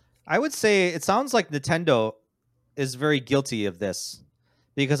 I would say it sounds like Nintendo is very guilty of this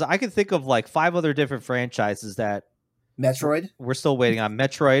because I can think of like 5 other different franchises that Metroid. we're still waiting on.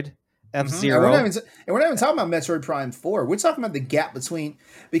 Metroid, F-Zero. And we're not even talking about Metroid Prime 4. We're talking about the gap between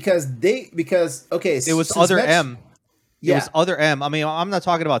because okay, it was Other M. Yeah. It was Other M. I mean, I'm not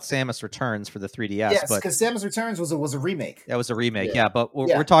talking about Samus Returns for the 3DS. Yes, but because Samus Returns was a remake. that was a remake. Yeah. Yeah, but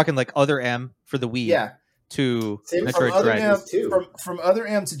we're talking like Other M for the Wii. Yeah. To Same Metroid from Other Dread. M. too. From Other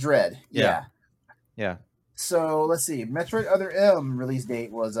M to Dread. Yeah. So let's see. Metroid Other M release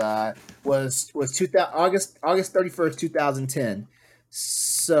date was 2000, August 31st, 2010.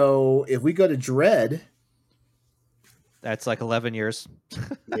 So if we go to Dread, That's like 11 years.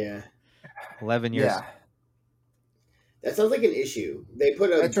 Yeah. 11 years. yeah. That sounds like an issue. They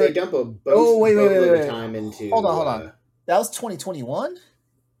Metroid- they dump a wait, boatload wait. of time into. Hold on. That was 2021.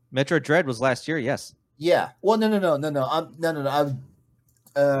 Metroid Dread was last year. Yes. Yeah. Well, no.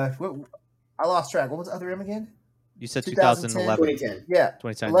 I lost track. What was Other M again? You said 2010. 2011. 2010. Yeah.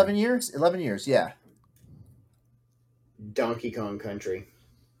 2010. 11 years. 11 years. Yeah. Donkey Kong Country.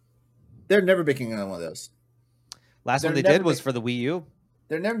 They're never making another one of those. Last one They're they did never was make- for the Wii U.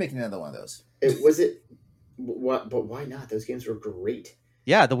 They're never making another one of those. What? But why not? Those games were great.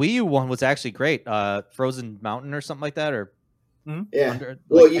 Yeah, the Wii U one was actually great. Frozen Mountain or something like that, or Yeah. under,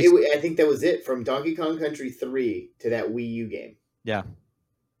 Well, like, I think that was it from Donkey Kong Country 3 to that Wii U game. yeah,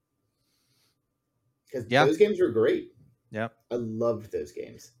 Because Yeah. those games were great. yeah, I loved those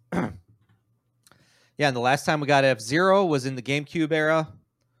games. yeah. And the last time we got F-Zero was in the GameCube era.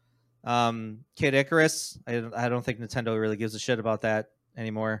 Kid Icarus. I don't think Nintendo really gives a shit about that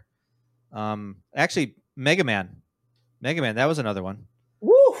anymore. Actually, Mega Man. That was another one.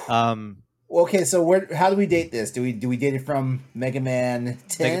 Woo! Okay, so how do we date this? Do we date it from Mega Man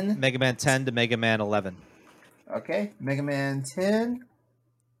 10? Mega Man 10 to Mega Man 11. Okay, Mega Man 10.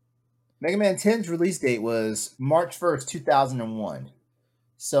 Mega Man 10's release date was March 1st, 2001.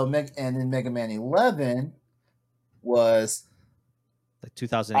 So and then Mega Man 11 was Like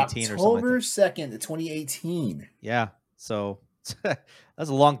 2018 or something. October Like 2nd, 2018. yeah. So that's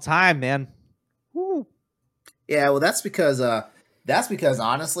a long time, man. Woo. Yeah, well, that's because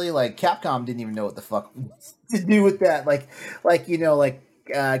honestly, like Capcom didn't even know what the fuck to do with that. Like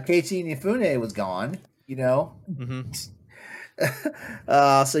Keiichi Inafune was gone. Mm-hmm.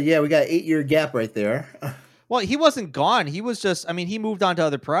 So yeah, we got 8-year gap right there. Well, he wasn't gone. He was just. I mean, he moved on to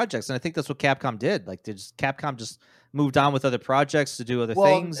other projects, and I think that's what Capcom did. Like, Capcom just moved on with other projects to do other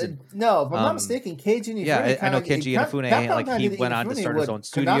things. And, no, if I'm not mistaken, Keiji Inafune. yeah, I know Keiji Inafune. Like, he went on to start his own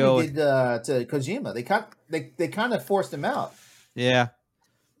studio. Konami did to Kojima. They kind of forced him out. Yeah.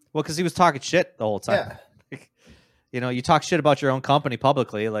 Well, because he was talking shit the whole time. Yeah. You talk shit about your own company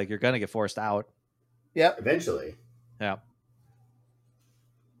publicly, like you're gonna get forced out. Yep. Eventually. Yeah.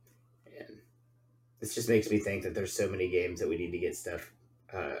 And this just makes me think that there's so many games that we need to get stuff,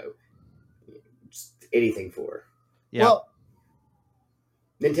 just anything for. Yeah. Well,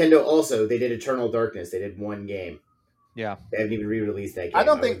 Nintendo also, they did Eternal Darkness. They did one game. Yeah. They haven't even re-released that game. I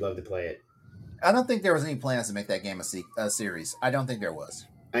would love to play it. I don't think there was any plans to make that game a series. I don't think there was.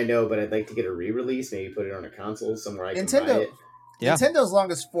 I know, but I'd like to get a re-release. Maybe put it on a console somewhere I can buy Nintendo. it. Yeah. Nintendo's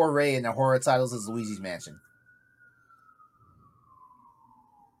longest foray into horror titles is Luigi's Mansion.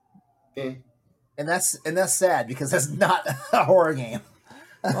 Eh. And that's sad because that's not a horror game.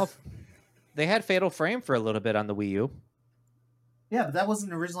 Well, they had Fatal Frame for a little bit on the Wii U. Yeah, but that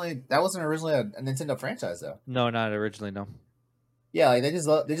wasn't originally a Nintendo franchise though. No, not originally. No. Yeah, like they just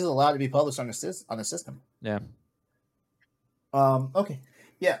allowed it to be published on the system. Yeah. Okay.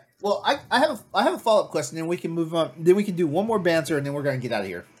 Yeah. Well, I have a follow up question, and we can move on. Then we can do one more banter, and then we're gonna get out of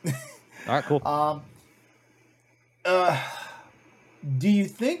here. All right. Cool. Uh, do you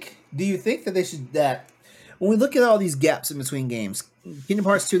think that they should that when we look at all these gaps in between games, Kingdom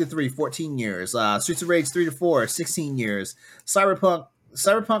Hearts 2 to 3, 14 years, Streets of Rage 3 to 4, 16 years, Cyberpunk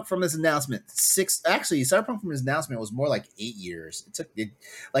from his announcement, Cyberpunk from his announcement was more like 8 years.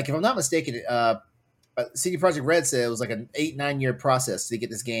 Like if I'm not mistaken, CD Projekt Red said it was like an 8-9 year process to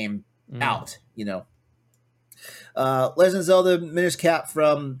get this game out, Legend of Zelda Minish Cap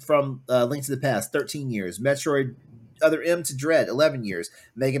from Link to the Past, 13 years. Metroid Other M to Dread, 11 years.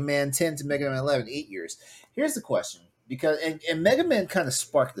 Mega Man 10 to Mega Man 11, 8 years. Here's the question, because and Mega Man kind of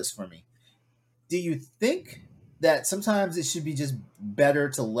sparked this for me. Do you think that sometimes it should be just better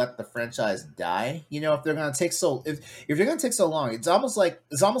to let the franchise die? If they're going to take if they're going to take so long, it's almost like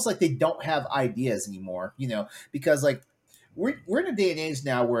they don't have ideas anymore. Because like we're in a day and age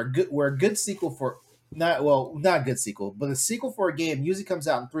now where a good sequel for not a good sequel, but a sequel for a game usually comes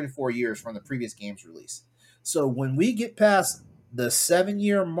out in 3 to 4 years from the previous game's release. So when we get past the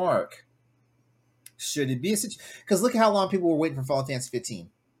 7-year mark, should it be a situation? Because look at how long people were waiting for Final Fantasy 15.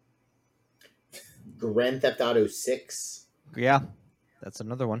 Grand Theft Auto 6. Yeah, that's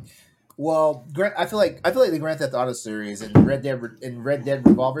another one. Well, I feel like the Grand Theft Auto series and Red Dead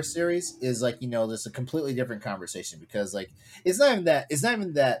Revolver series is like there's a completely different conversation, because like it's not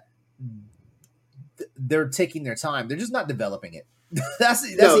even that they're taking their time; they're just not developing it. that's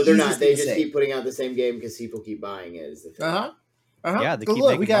No, the they're easiest not. thing They to just say. keep putting out the same game because people keep buying it. Is the thing. Yeah, they 'Cause keep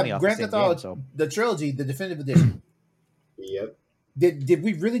look, we making money got off Grand the Theft same Auto, game, so. the trilogy, the definitive edition. Yep. Did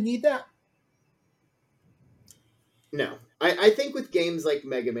we really need that? No, I think with games like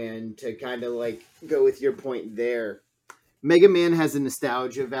Mega Man, to kind of like go with your point there, Mega Man has a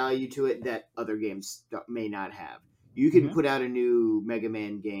nostalgia value to it that other games may not have. You can put out a new Mega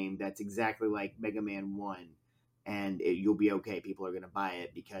Man game that's exactly like Mega Man 1, and you'll be okay. People are going to buy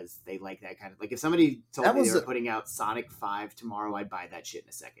it because they like that kind of... Like, if somebody told me they were putting out Sonic 5 tomorrow, I'd buy that shit in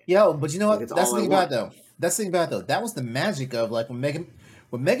a second. Yo, but you know what? Like, That's the thing about it, though. That's the thing about it, though. That was the magic of, like, when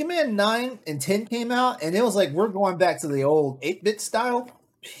Mega Man 9 and 10 came out, and it was like, we're going back to the old 8-bit style.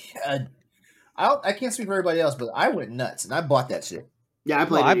 I can't speak for everybody else, but I went nuts, and I bought that shit. Yeah, I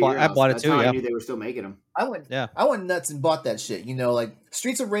played I bought it That's too, how yeah. I knew they were still making them. I went nuts and bought that shit. Like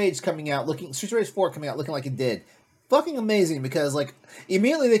Streets of Rage Streets of Rage 4 coming out looking like it did. Fucking amazing, because like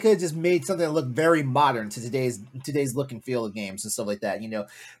immediately they could have just made something that looked very modern to today's look and feel of games and stuff like that.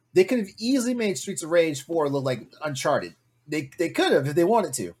 They could have easily made Streets of Rage 4 look like Uncharted. They could have if they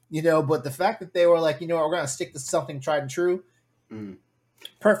wanted to, but the fact that they were like, we're gonna stick to something tried and true.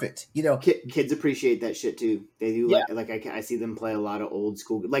 Perfect. Kids appreciate that shit too. They do. Yeah. Like I see them play a lot of old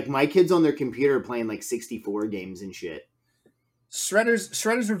school. Like my kids on their computer playing like 64 games and shit.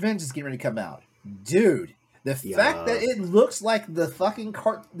 Shredder's Revenge is getting ready to come out, dude. The fact that it looks like the fucking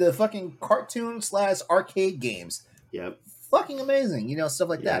cartoon / arcade games. Yep. Fucking amazing. Stuff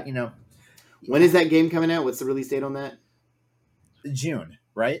like that. When is that game coming out? What's the release date on that? June,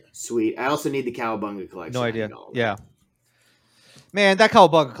 right? Sweet. I also need the Cowabunga collection. No idea. Yeah. Man, that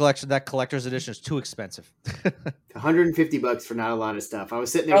Cowabunga collection, that collector's edition is too expensive. $150 for not a lot of stuff. I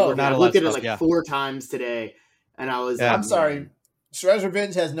was sitting there looking. not I a looked lot at of it like stuff, 4 times today, and I was. Yeah. I'm sorry. Shredder's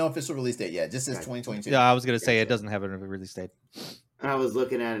Revenge has no official release date yet. Just says 2022. Yeah, I was gonna say it doesn't have a release date. And I was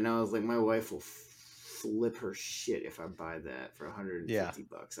looking at it, and I was like, my wife will flip her shit if I buy that for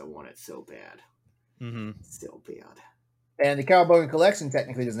 $150. I want it so bad. Mm-hmm. So bad. And the Cowabunga collection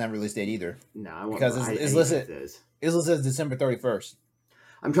technically doesn't have a release date either. No, I want because it's listed. Those. It's listed as December 31st.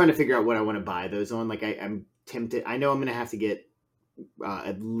 I'm trying to figure out what I want to buy those on. Like I'm tempted. I know I'm going to have to get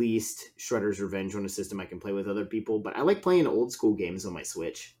at least Shredder's Revenge on a system I can play with other people, but I like playing old school games on my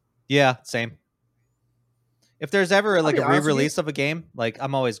Switch. Yeah, same. If there's ever like a honest with re-release of a game, like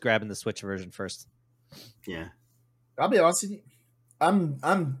I'm always grabbing the Switch version first. Yeah. I'll be honest with you.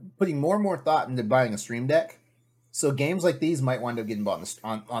 I'm putting more and more thought into buying a Stream Deck. So games like these might wind up getting bought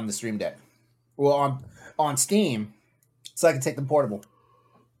on the Stream Deck. Well, on Steam, so I can take them portable.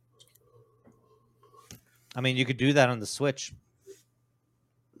 I mean, you could do that on the Switch.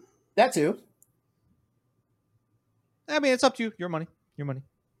 That too. I mean, it's up to you. Your money.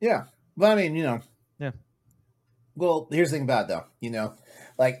 Yeah. But I mean, Yeah. Well, here's the thing about it, though.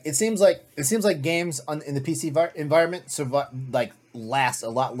 Like it seems like games in the PC environment last a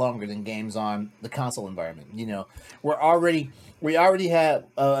lot longer than games on the console environment. We already have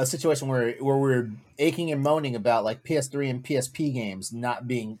a situation where we're aching and moaning about like PS3 and PSP games not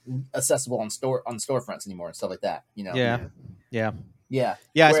being accessible on storefronts anymore and stuff like that. Yeah. Yeah.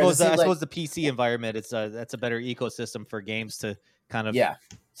 I Whereas suppose the PC environment that's a better ecosystem for games to kind of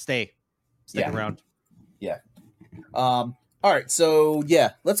stick around. Yeah. All right. So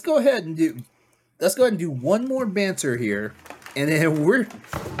let's go ahead and do. let's go ahead and do one more banter here, and then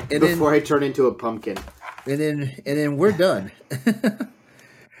Before I turn into a pumpkin. and then we're done.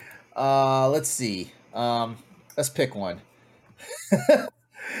 Let's see. Let's pick one.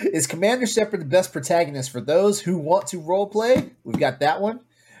 Is Commander Shepard the best protagonist for those who want to roleplay? We've got that one.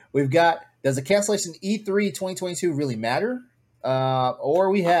 We've got, does the cancellation E3 2022 really matter? Or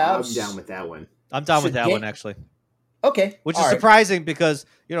we have... I'm down with that one. I'm down with that one, actually. Okay. Which is surprising because,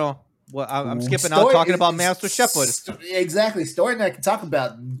 I'm skipping out talking about Master Shepard. Exactly. Story and I can talk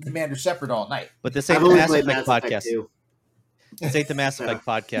about Commander Shepard all night. But this ain't the Mass Effect podcast. This ain't the Mass Effect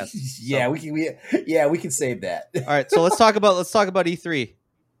podcast. Yeah, we can save that. All right, so let's talk about E3.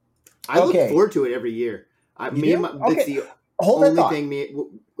 I look forward to it every year. It's the only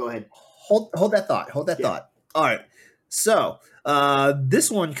thing. Go ahead. Hold that thought. Thought. All right. So this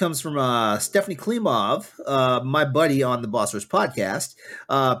one comes from Stephanie Klimov, my buddy on the Boss Rush podcast.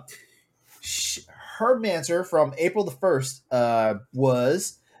 Her answer from April the 1st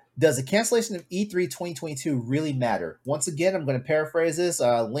was, does the cancellation of E3 2022 really matter? Once again, I'm going to paraphrase this.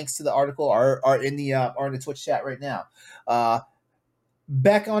 Links to the article are in the Twitch chat right now.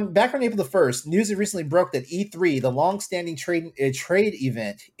 Back on April the 1st, news recently broke that E3, the long-standing trade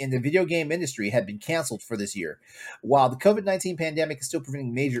event in the video game industry, had been canceled for this year. While the COVID-19 pandemic is still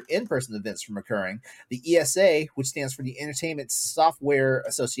preventing major in-person events from occurring, the ESA, which stands for the Entertainment Software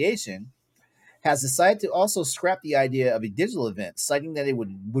Association, has decided to also scrap the idea of a digital event, citing that they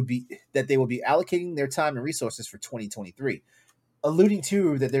would be allocating their time and resources for 2023, alluding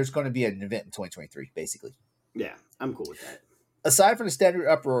to that there's going to be an event in 2023, basically. Yeah, I'm cool with that. Aside from the standard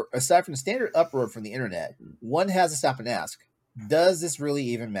uproar from the internet, one has to stop and ask, does this really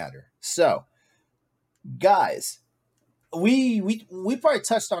even matter? So, guys, we probably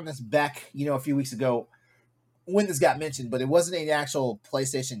touched on this back, a few weeks ago when this got mentioned, but it wasn't an actual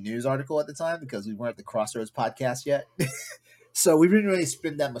PlayStation news article at the time because we weren't at the Crossroads podcast yet. So we didn't really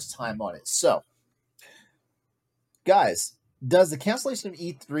spend that much time on it. So, guys, does the cancellation of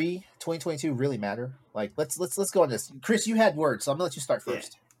E3 2022 really matter? Like, let's go on this. Chris, you had words, so I'm gonna let you start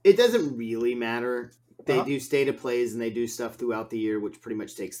first. Yeah. It doesn't really matter. They do state of plays and they do stuff throughout the year, which pretty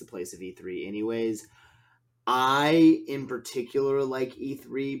much takes the place of E3 anyways. I, in particular, like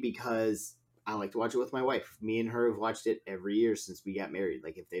E3 because I like to watch it with my wife. Me and her have watched it every year since we got married.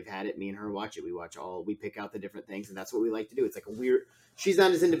 Like, if they've had it, me and her watch it. We pick out the different things, and that's what we like to do. It's like a weird... She's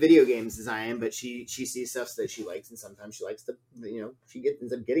not as into video games as I am, but she sees stuff that she likes, and sometimes she likes to, she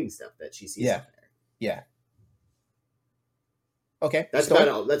ends up getting stuff that she sees up there. Yeah. Okay. That's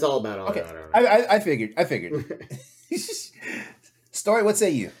all about all. Okay. I figured. Story, what say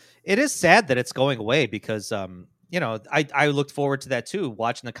you? It is sad that it's going away because, I looked forward to that too,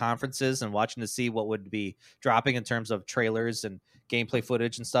 watching the conferences and watching to see what would be dropping in terms of trailers and gameplay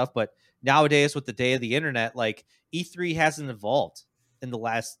footage and stuff. But nowadays, with the day of the internet, like E3 hasn't evolved in the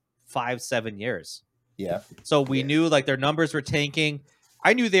last 5-7 years. Yeah. So we knew like their numbers were tanking.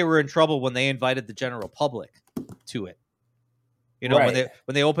 I knew they were in trouble when they invited the general public to it. When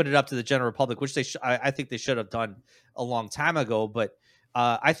they opened it up to the general public, which I think they should have done a long time ago. But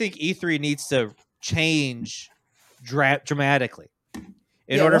I think E3 needs to change dramatically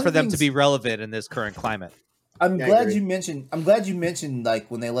in order for them to be relevant in this current climate. I'm glad you mentioned like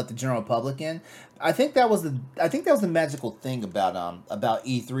when they let the general public in. I think that was the magical thing about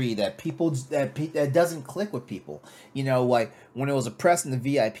E3 that doesn't click with people. Like when it was a press and the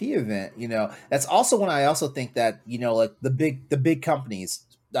VIP event, that's also when I also think that, like the big companies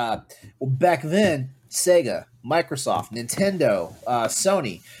back then, Sega, Microsoft, Nintendo,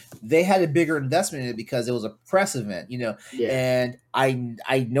 Sony, they had a bigger investment in it because it was a press event, and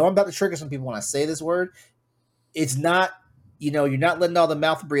I know I'm about to trigger some people when I say this word. It's not, you're not letting all the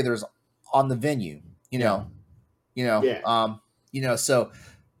mouth breathers on the venue, so,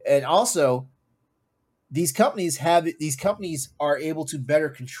 and also these companies are able to better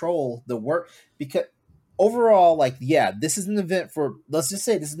control the work because overall, this is an event for, let's just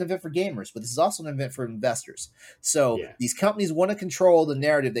say this is an event for gamers, but this is also an event for investors. So these companies want to control the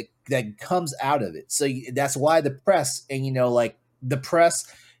narrative that comes out of it. So that's why the press and, the press,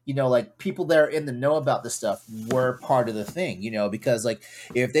 people that are in the know about this stuff were part of the thing, because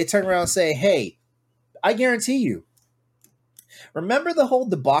if they turn around and say, hey, I guarantee you, remember the whole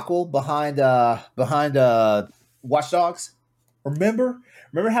debacle behind Watch Dogs? Remember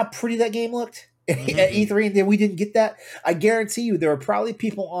how pretty that game looked at E3 and then we didn't get that? I guarantee you there were probably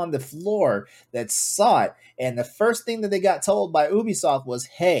people on the floor that saw it. And the first thing that they got told by Ubisoft was,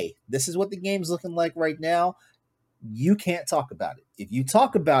 hey, this is what the game's looking like right now. You can't talk about it. If you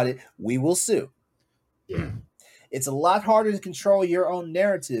talk about it, we will sue. Yeah. it's a lot harder to control your own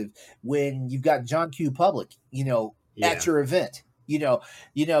narrative when you've got John Q. Public, at your event.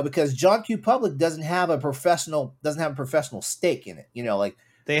 Because John Q. Public doesn't have a professional stake in it. Like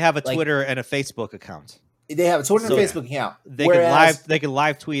they have a Twitter and a Facebook account. They have a Twitter and Facebook account. They can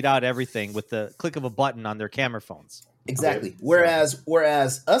live tweet out everything with the click of a button on their camera phones. Exactly. Okay. Whereas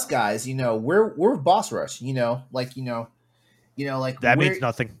us guys, we're Boss Rush. That means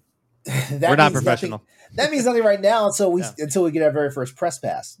nothing. We're not professional. Nothing. That means nothing right now until we get our very first press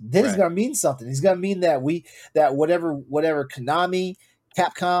pass. Then it's going to mean something. It's going to mean that whatever Konami,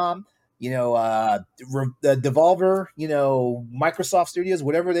 Capcom, Devolver, Microsoft Studios,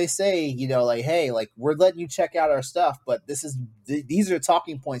 whatever they say, hey, we're letting you check out our stuff, but these are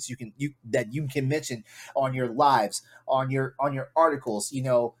talking points that you can mention on your lives, on your articles,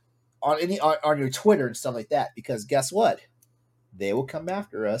 on your Twitter and stuff like that. Because guess what? They will come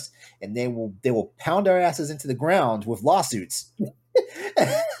after us and they will pound our asses into the ground with lawsuits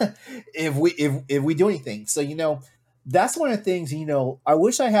if we do anything. So that's one of the things. I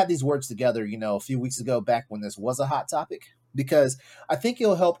wish I had these words together. A few weeks ago, back when this was a hot topic, because I think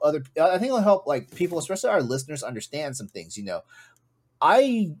it'll help people, especially our listeners, understand some things.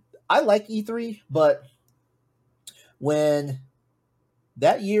 I like E3, but when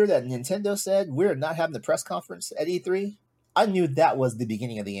that year that Nintendo said we're not having the press conference at E3. I knew that was the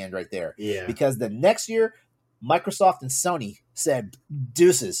beginning of the end right there. Yeah. Because the next year, Microsoft and Sony said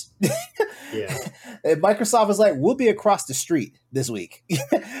deuces. Yeah. And Microsoft was like, we'll be across the street this week.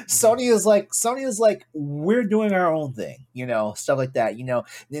 Sony is like, we're doing our own thing, stuff like that.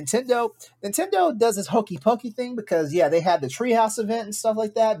 Nintendo does this hokey pokey thing because they had the Treehouse event and stuff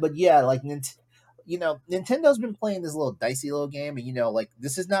like that. But Nintendo's been playing this little dicey little game, and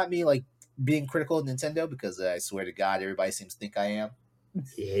this is not me being critical of Nintendo, because I swear to God, everybody seems to think I am.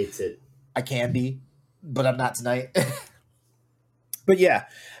 He hates it. I can be, but I'm not tonight. But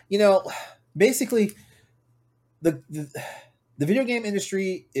basically, the video game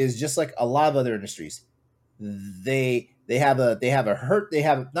industry is just like a lot of other industries. They have a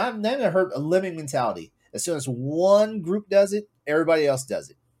lemming mentality. As soon as one group does it, everybody else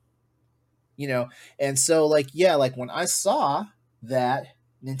does it. And so when I saw that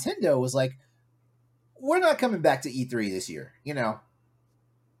Nintendo was like, we're not coming back to E3 this year,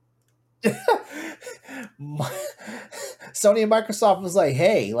 Sony and Microsoft was like,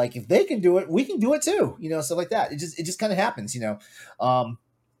 hey, if they can do it, we can do it too, stuff like that. It just kind of happens,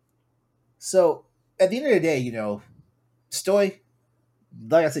 So at the end of the day, Stoy,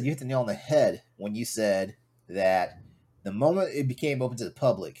 like I said, you hit the nail on the head when you said that the moment it became open to the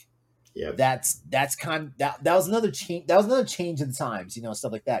public, yeah, that was another change. That was another change in the times,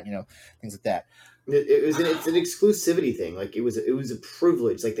 stuff like that, things like that. It's an exclusivity thing. It was a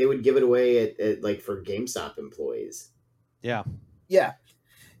privilege. They would give it away at for GameStop employees. Yeah.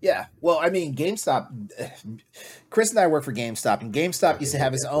 Well, I mean, GameStop. Chris and I work for GameStop, and GameStop used to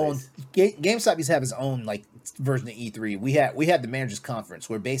have its own. GameStop used to have its own version of E3. We had the managers conference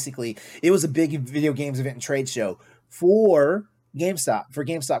where basically it was a big video games event and trade show for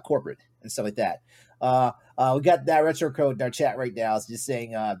GameStop corporate and stuff like that. We got that retro code in our chat right now. It's just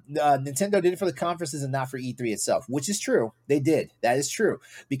saying Nintendo did it for the conferences and not for E3 itself, which is true. They did. That is true,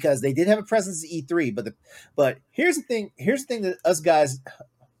 because they did have a presence at E3. But here's the thing. Here's the thing that us guys,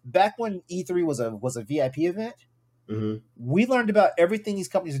 back when E3 was a VIP event, mm-hmm. we learned about everything these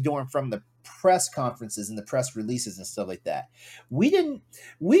companies are doing from the press conferences and the press releases and stuff like that. We knew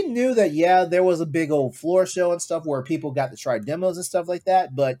that there was a big old floor show and stuff where people got to try demos and stuff like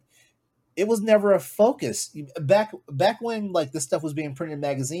that, but it was never a focus. Back when this stuff was being printed in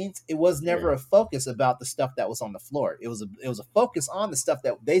magazines, it was never a focus about the stuff that was on the floor. It was a focus on the stuff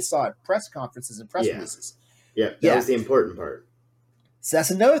that they saw at press conferences and press releases. Yeah, that was the important part. So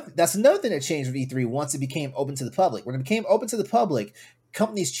that's another thing that changed with E3 once it became open to the public. When it became open to the public,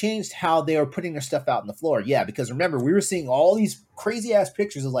 companies changed how they were putting their stuff out on the floor. Yeah, because remember, we were seeing all these crazy ass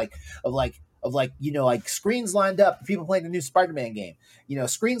pictures of screens lined up, people playing the new Spider-Man game.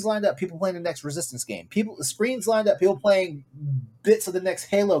 Screens lined up, people playing the next Resistance game. Screens lined up, people playing bits of the next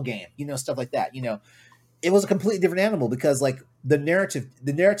Halo game. Stuff like that. It was a completely different animal because the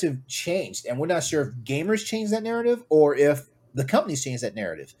narrative changed, and we're not sure if gamers changed that narrative or if the companies changed that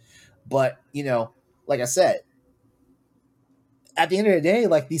narrative. But like I said, at the end of the day,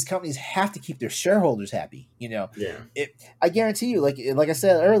 these companies have to keep their shareholders happy. I guarantee you, like I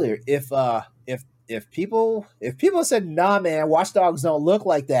said earlier, if people said, nah, man, Watch Dogs don't look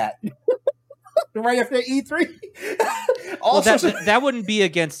like that right after E3, that wouldn't be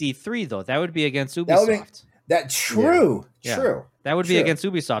against E3 though. That would be against Ubisoft. True. That would be Sure. against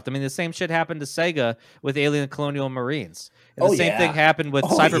Ubisoft. I mean, the same shit happened to Sega with Alien Colonial Marines. And the Oh, same yeah. thing happened with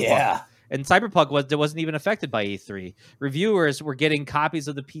Oh, Cyberpunk. yeah. And Cyberpunk wasn't even affected by E3. Reviewers were getting copies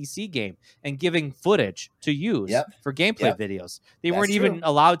of the PC game and giving footage to use Yep. for gameplay Yep. videos. They That's weren't even true.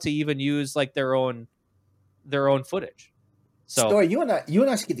 allowed to even use like their own footage. So Story, you and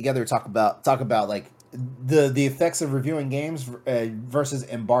I should get together and talk about like the effects of reviewing games versus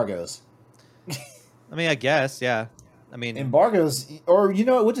embargoes. I mean, I guess, yeah. I mean, Embargoes, or you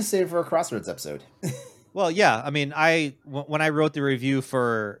know what? We'll just save it for a Crossroads episode. well, yeah. I mean, when I wrote the review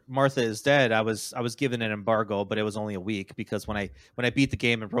for Martha is Dead, I was given an embargo, but it was only a week because when I beat the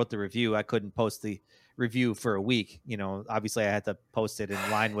game and wrote the review, I couldn't post the review for a week. You know, obviously, I had to post it in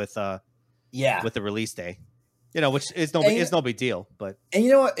line with with the release day. You know, which is no big deal. But and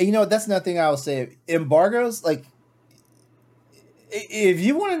you know what? That's another thing I will say. Embargoes, like, if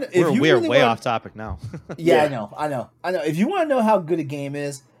you want to, we're way off topic now. Yeah, I know. If you want to know how good a game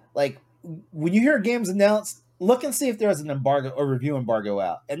is, like when you hear games announced, look and see if there's an embargo or review embargo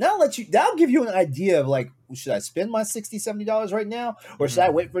out, and that'll give you an idea of like, should I spend my $60-$70 right now, or should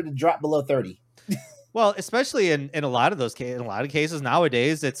I wait for it to drop below 30? Well, especially in a lot of those cases, in a lot of cases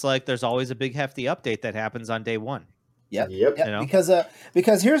nowadays, it's like there's always a big hefty update that happens on day one. Yep. You know?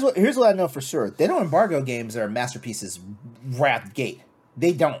 Because here's what I know for sure: they don't embargo games that are masterpieces right out the gate.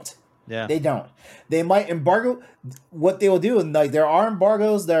 They don't. Yeah. They don't. They might embargo. What they will do, and like there are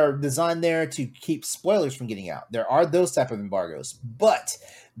embargoes that are designed there to keep spoilers from getting out. There are those type of embargoes, but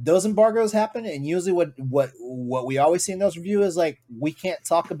those embargoes happen, and usually what we always see in those reviews is like we can't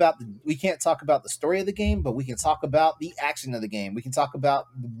talk about the story of the game, but we can talk about the action of the game. We can talk about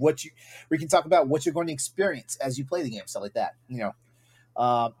what you're going to experience as you play the game, stuff like that. You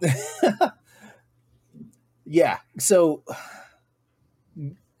know, yeah. So.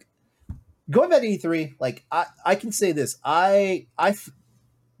 Going back to E3, like I can say this, the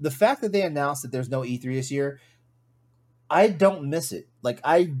fact that they announced that there's no E3 this year, I don't miss it. Like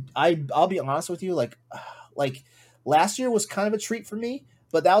I'll be honest with you, like last year was kind of a treat for me,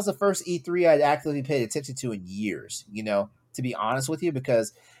 but that was the first E3 I'd actively paid attention to in years. You know, to be honest with you,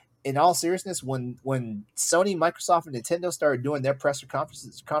 because in all seriousness, when Sony, Microsoft, and Nintendo started doing their press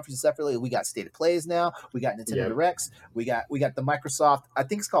conferences separately, we got State of Plays now, we got Nintendo Directs, we got the Microsoft. I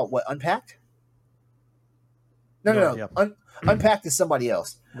think it's called what, Unpacked. No. Yep. Unpacked is somebody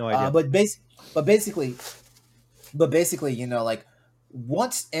else. No idea. But basically, you know, like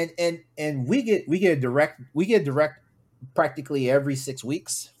once and we get a direct practically every 6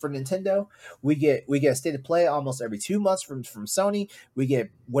 weeks for Nintendo. We get a State of Play almost every 2 months from Sony. We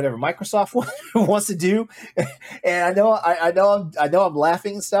get whatever Microsoft wants to do, and I know I'm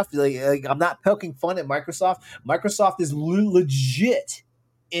laughing and stuff. Like I'm not poking fun at Microsoft. Microsoft is legit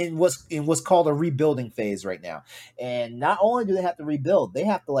in what's called a rebuilding phase right now. And not only do they have to rebuild, they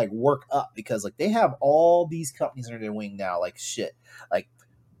have to like work up because like they have all these companies under their wing now. Like shit, like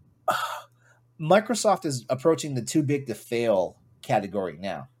Microsoft is approaching the too big to fail category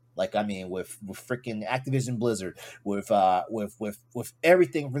now. Like I mean, with freaking Activision Blizzard, with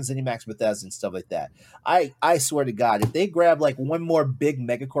everything from ZeniMax, Bethesda, and stuff like that. I swear to God, if they grab like one more big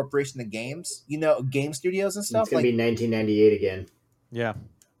mega corporation of games, you know, game studios and stuff, it's gonna be 1998 again. Yeah.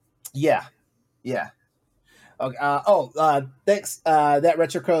 Yeah. Okay. Thanks. That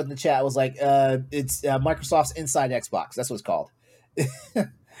retro code in the chat was like, it's Microsoft's Inside Xbox. That's what it's called.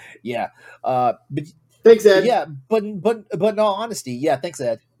 Yeah. But Thanks, Ed. yeah, but in all honesty, yeah, thanks,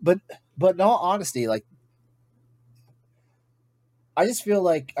 Ed. But in all honesty, like, I just feel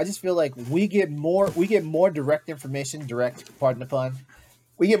like we get more direct information. Pardon the pun.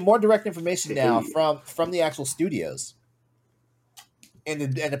 We get more direct information now from the actual studios and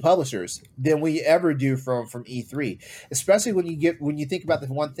the publishers than we ever do from E3. Especially when you think about the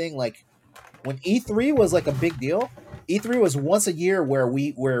one thing, like when E3 was like a big deal. E3 was once a year where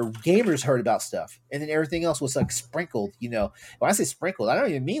gamers heard about stuff, and then everything else was like sprinkled. You know, when I say sprinkled, I don't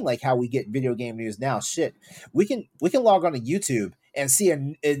even mean like how we get video game news now. Shit, we can log on to YouTube and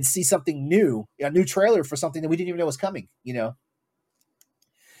see something new, a new trailer for something that we didn't even know was coming. You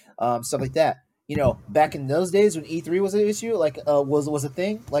know, stuff like that. You know, back in those days when E3 was an issue, like was a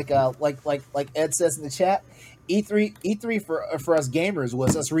thing, like Ed says in the chat, E3 for us gamers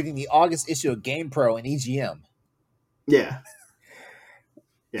was us reading the August issue of GamePro and EGM. Yeah.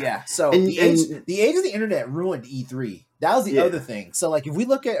 So the age of the internet ruined E3. That was the other thing. So like if we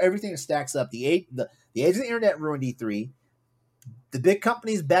look at everything that stacks up, the age of the internet ruined E3. The big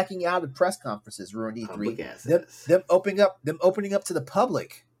companies backing out of press conferences ruined E3. Them opening up to the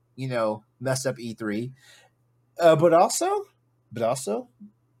public, you know, messed up E3. But also,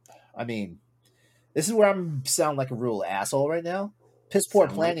 I mean, This is where I'm sound like a real asshole right now. Piss poor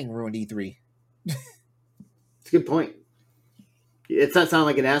Sound like- planning ruined E3. It's a good point. It's not sounding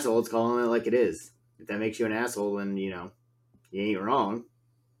like an asshole. It's calling it like it is. If that makes you an asshole, then you ain't wrong.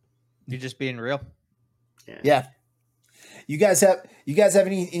 You're just being real. Yeah. You guys have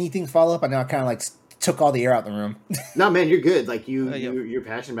anything to follow up? I know I kind of like took all the air out of the room. No, man, you're good. Like Yeah. you're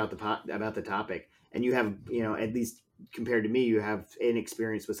passionate about the topic, and you have at least compared to me, you have an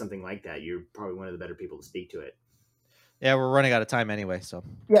experience with something like that. You're probably one of the better people to speak to it. Yeah, we're running out of time anyway, so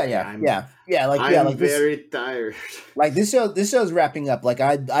Yeah. I'm Like very tired. Like this show's wrapping up. Like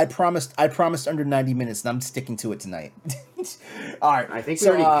I promised under 90 minutes, and I'm sticking to it tonight. All right. I think we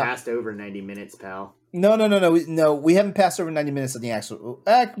already passed over 90 minutes, pal. No. We haven't passed over 90 minutes on the actual.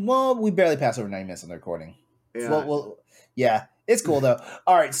 Well, we barely passed over 90 minutes on the recording. Yeah. Well, yeah, it's cool though.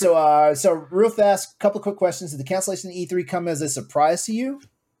 All right, so real fast, couple of quick questions. Did the cancellation of E3 come as a surprise to you?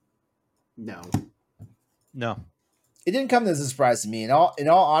 No. It didn't come as a surprise to me. In all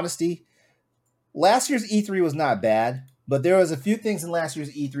honesty, last year's E3 was not bad, but there was a few things in last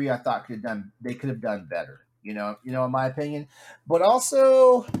year's E3 I thought they could have done better. In my opinion. But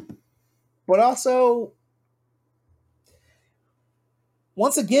also,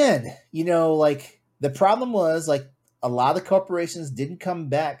 once again, like the problem was like a lot of the corporations didn't come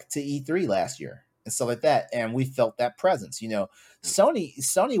back to E3 last year and stuff like that, and we felt that presence.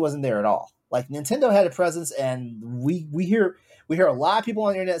 Sony wasn't there at all. Like Nintendo had a presence, and we hear a lot of people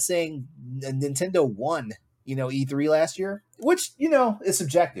on the internet saying Nintendo won, E3 last year, which is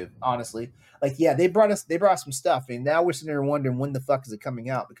subjective, honestly. Like, yeah, they brought some stuff, and now we're sitting there wondering when the fuck is it coming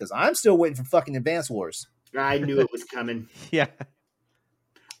out, because I'm still waiting for fucking Advance Wars. I knew it was coming. yeah.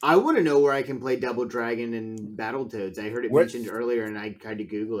 I want to know where I can play Double Dragon and Battletoads. I heard it mentioned earlier, and I tried to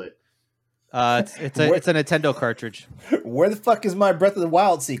Google it. It's a Nintendo cartridge. Where the fuck is my Breath of the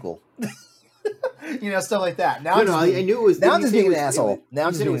Wild sequel? Stuff like that. Now I knew it was. Now I'm just being an asshole. Now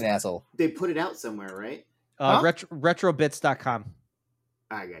I'm just being an asshole. They put it out somewhere, right? Retrobits.com.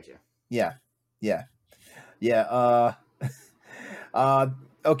 I gotcha. Yeah.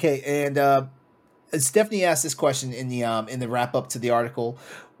 Okay, and Stephanie asked this question in the wrap up to the article.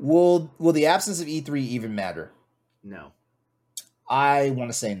 Will the absence of E3 even matter? No. I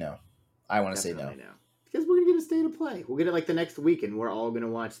want to say no. Say no. Because we're gonna get a state of play. We'll get it like the next week, and we're all gonna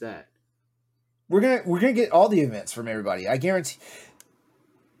watch that. We're gonna get all the events from everybody. I guarantee.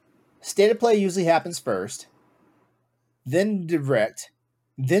 State of play usually happens first, then direct,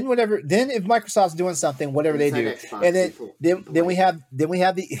 then whatever. Then if Microsoft's doing something, whatever they do, and then we have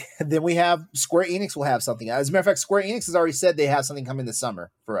Square Enix will have something. As a matter of fact, Square Enix has already said they have something coming this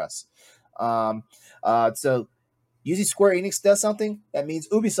summer for us. So usually Square Enix does something, that means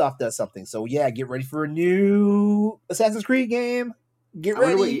Ubisoft does something. So yeah, get ready for a new Assassin's Creed game. Get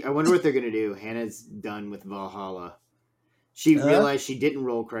ready. I wonder what they're gonna do. Hannah's done with Valhalla. She realized she didn't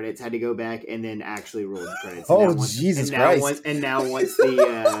roll credits, had to go back and then actually roll the credits. Jesus Christ! Now wants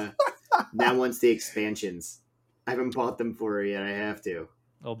the expansions. I haven't bought them for her yet. I have to.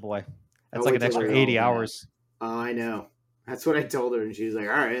 Oh boy, that's like an extra 80 hours. I know. That's what I told her, and she was like,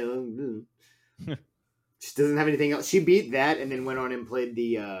 "All right." She doesn't have anything else. She beat that and then went on and played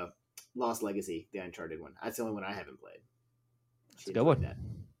the Lost Legacy, the Uncharted one. That's the only one I haven't played. It's a good one. That.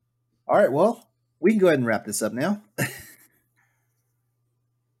 All right, well, we can go ahead and wrap this up now.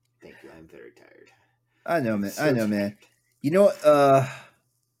 Thank you. I'm very tired. I know, man. Man. You know what?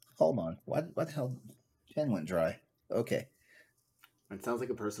 Hold on. What the hell? Pen went dry. Okay. It sounds like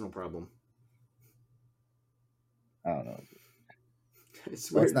a personal problem. I don't know.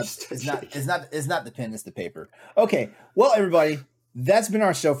 It's not the pen, it's the paper. Okay. Well, everybody, that's been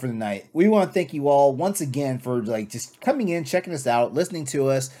our show for the night. We want to thank you all once again for just coming in, checking us out, listening to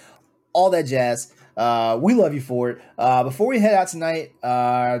us, all that jazz. We love you for it. Before we head out tonight,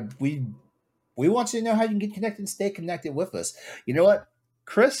 we want you to know how you can get connected and stay connected with us. You know what,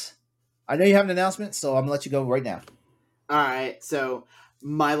 Chris? I know you have an announcement, so I'm gonna let you go right now. All right. So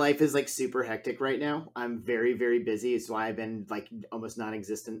my life is super hectic right now. I'm very, very busy. It's why I've been almost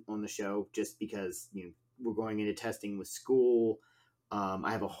non-existent on the show, just because we're going into testing with school.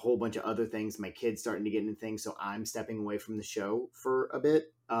 I have a whole bunch of other things. My kid's starting to get into things, so I'm stepping away from the show for a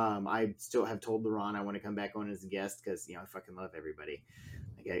bit. I still have told LeRon I want to come back on as a guest because I fucking love everybody.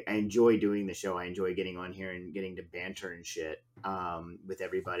 I enjoy doing the show. I enjoy getting on here and getting to banter and shit with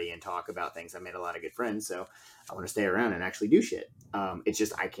everybody and talk about things. I made a lot of good friends, so I want to stay around and actually do shit. It's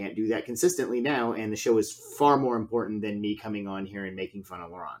just I can't do that consistently now, and the show is far more important than me coming on here and making fun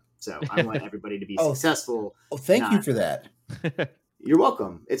of LeRon. So I want everybody to be successful. Oh, thank you for that. You're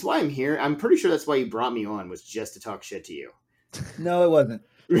welcome. It's why I'm here. I'm pretty sure that's why you brought me on, was just to talk shit to you. No, it wasn't.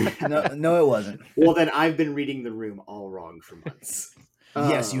 No, it wasn't. Well, then I've been reading the room all wrong for months.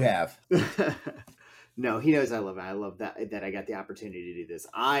 Yes, you have. No, he knows I love it. I love that I got the opportunity to do this.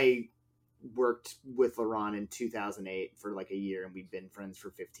 I worked with Laurent in 2008 for like a year, and we've been friends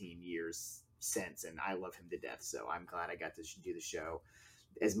for 15 years since, and I love him to death. So I'm glad I got to do the show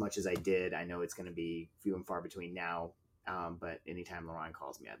as much as I did. I know it's going to be few and far between now, but anytime Laurent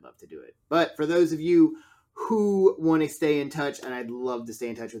calls me, I'd love to do it. But for those of you who want to stay in touch, and I'd love to stay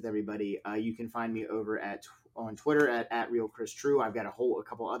in touch with everybody, you can find me over on Twitter at Real Chris True. I've got a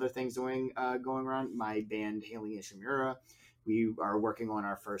couple other things going around. My band Hailing Ishimura, we are working on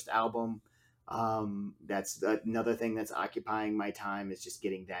our first album. That's another thing that's occupying my time, is just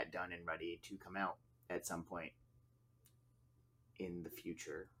getting that done and ready to come out at some point in the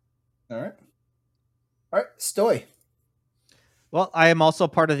future. All right, Stoy. Well, I am also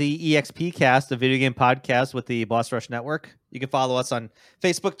part of the EXP Cast, a video game podcast with the Boss Rush Network. You can follow us on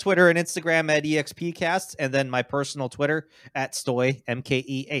Facebook, Twitter, and Instagram at EXP Cast, and then my personal Twitter at Stoy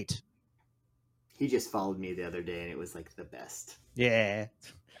MKE8. He just followed me the other day, and it was like the best. Yeah.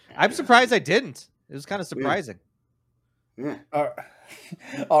 I'm surprised I didn't. It was kind of surprising. Yeah.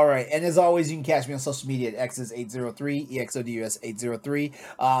 All right. And as always, you can catch me on social media at X's803,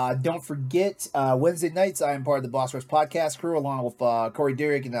 EXODUS803. Don't forget, Wednesday nights, I am part of the Boss Rush podcast crew, along with Corey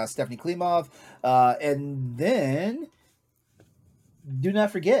Durick and Stephanie Klimov. And then, do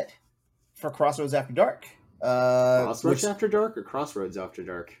not forget, for Crossroads After Dark. Crossroads After Dark or Crossroads After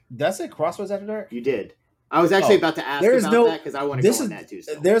Dark? Did I say Crossroads After Dark? You did. I was actually about to ask about that because I want to go on that too.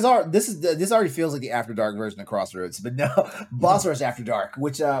 So. This already feels like the After Dark version of Crossroads, but no, Boss Rush After Dark.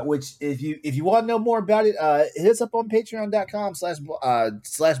 Which if you want to know more about it, hit us up on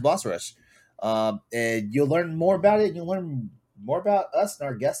Patreon.com/Boss Rush, and you'll learn more about it. You'll learn more about us and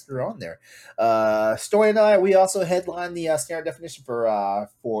our guests that are on there. Story and I, we also headline the standard definition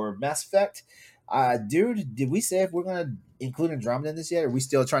for Mass Effect. Dude, did we say if we're gonna include Andromeda in this yet, or are we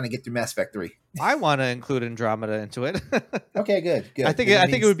still trying to get through Mass Effect 3? I want to include Andromeda into it. Okay, good. I think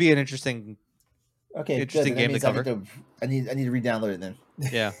it would be an interesting game to cover. I need to re-download it then.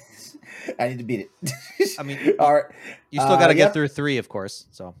 Yeah. I need to beat it. I mean, all right. You still got to get through 3, of course.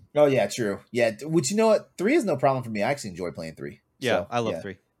 So. Oh yeah, true. Yeah, which you know what, 3 is no problem for me. I actually enjoy playing 3. Yeah, so, I love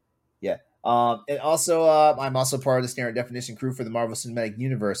 3. Yeah. And also, I'm also part of the standard definition crew for the Marvel Cinematic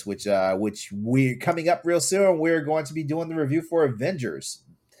Universe, which we're coming up real soon. We're going to be doing the review for Avengers.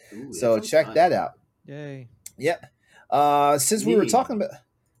 Ooh, so check that out. Yay! Yep. Since we were talking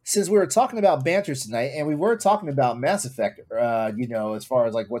about banter tonight, and we were talking about Mass Effect, as far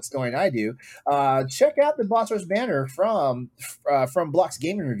as like what Story and I do, check out the Boss Rush banner from Block's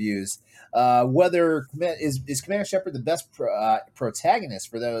Gaming Reviews. Whether is Commander Shepard the best protagonist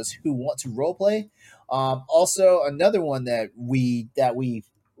for those who want to roleplay? Also, another one that we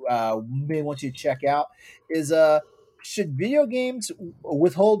may want you to check out is should video games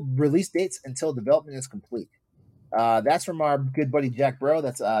withhold release dates until development is complete? That's from our good buddy Jack Bro.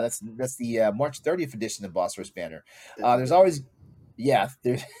 That's the March 30th edition of Boss Rush banner. There's always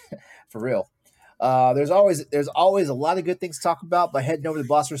for real. There's always a lot of good things to talk about by heading over to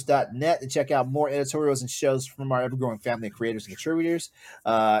bossrush.net to check out more editorials and shows from our ever-growing family of creators and contributors.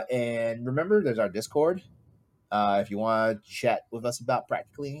 And remember, there's our Discord. If you want to chat with us about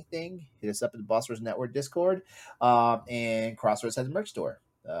practically anything, hit us up at the Boss Rush Network Discord. And Crossroads has a merch store.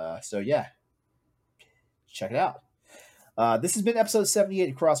 So yeah, check it out. This has been episode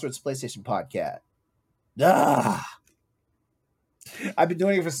 78 of Crossroads PlayStation Podcast. I've been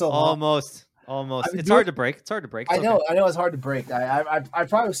doing it for so long. Almost. It's hard to break. I know it's hard to break. I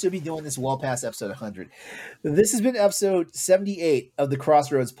probably should be doing this well past episode 100. This has been episode 78 of the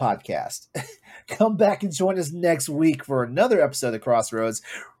Crossroads Podcast. Come back and join us next week for another episode of Crossroads,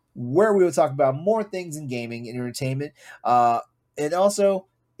 where we will talk about more things in gaming and entertainment. And also,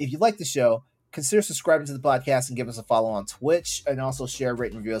 if you like the show, consider subscribing to the podcast and give us a follow on Twitch, and also share,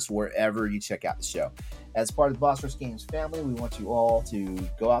 rate, and review us wherever you check out the show. As part of the Boss Rush Games family, we want you all to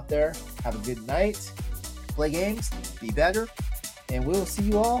go out there, have a good night, play games, be better, and we'll see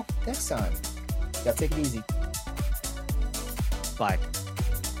you all next time. Gotta take it easy. Bye.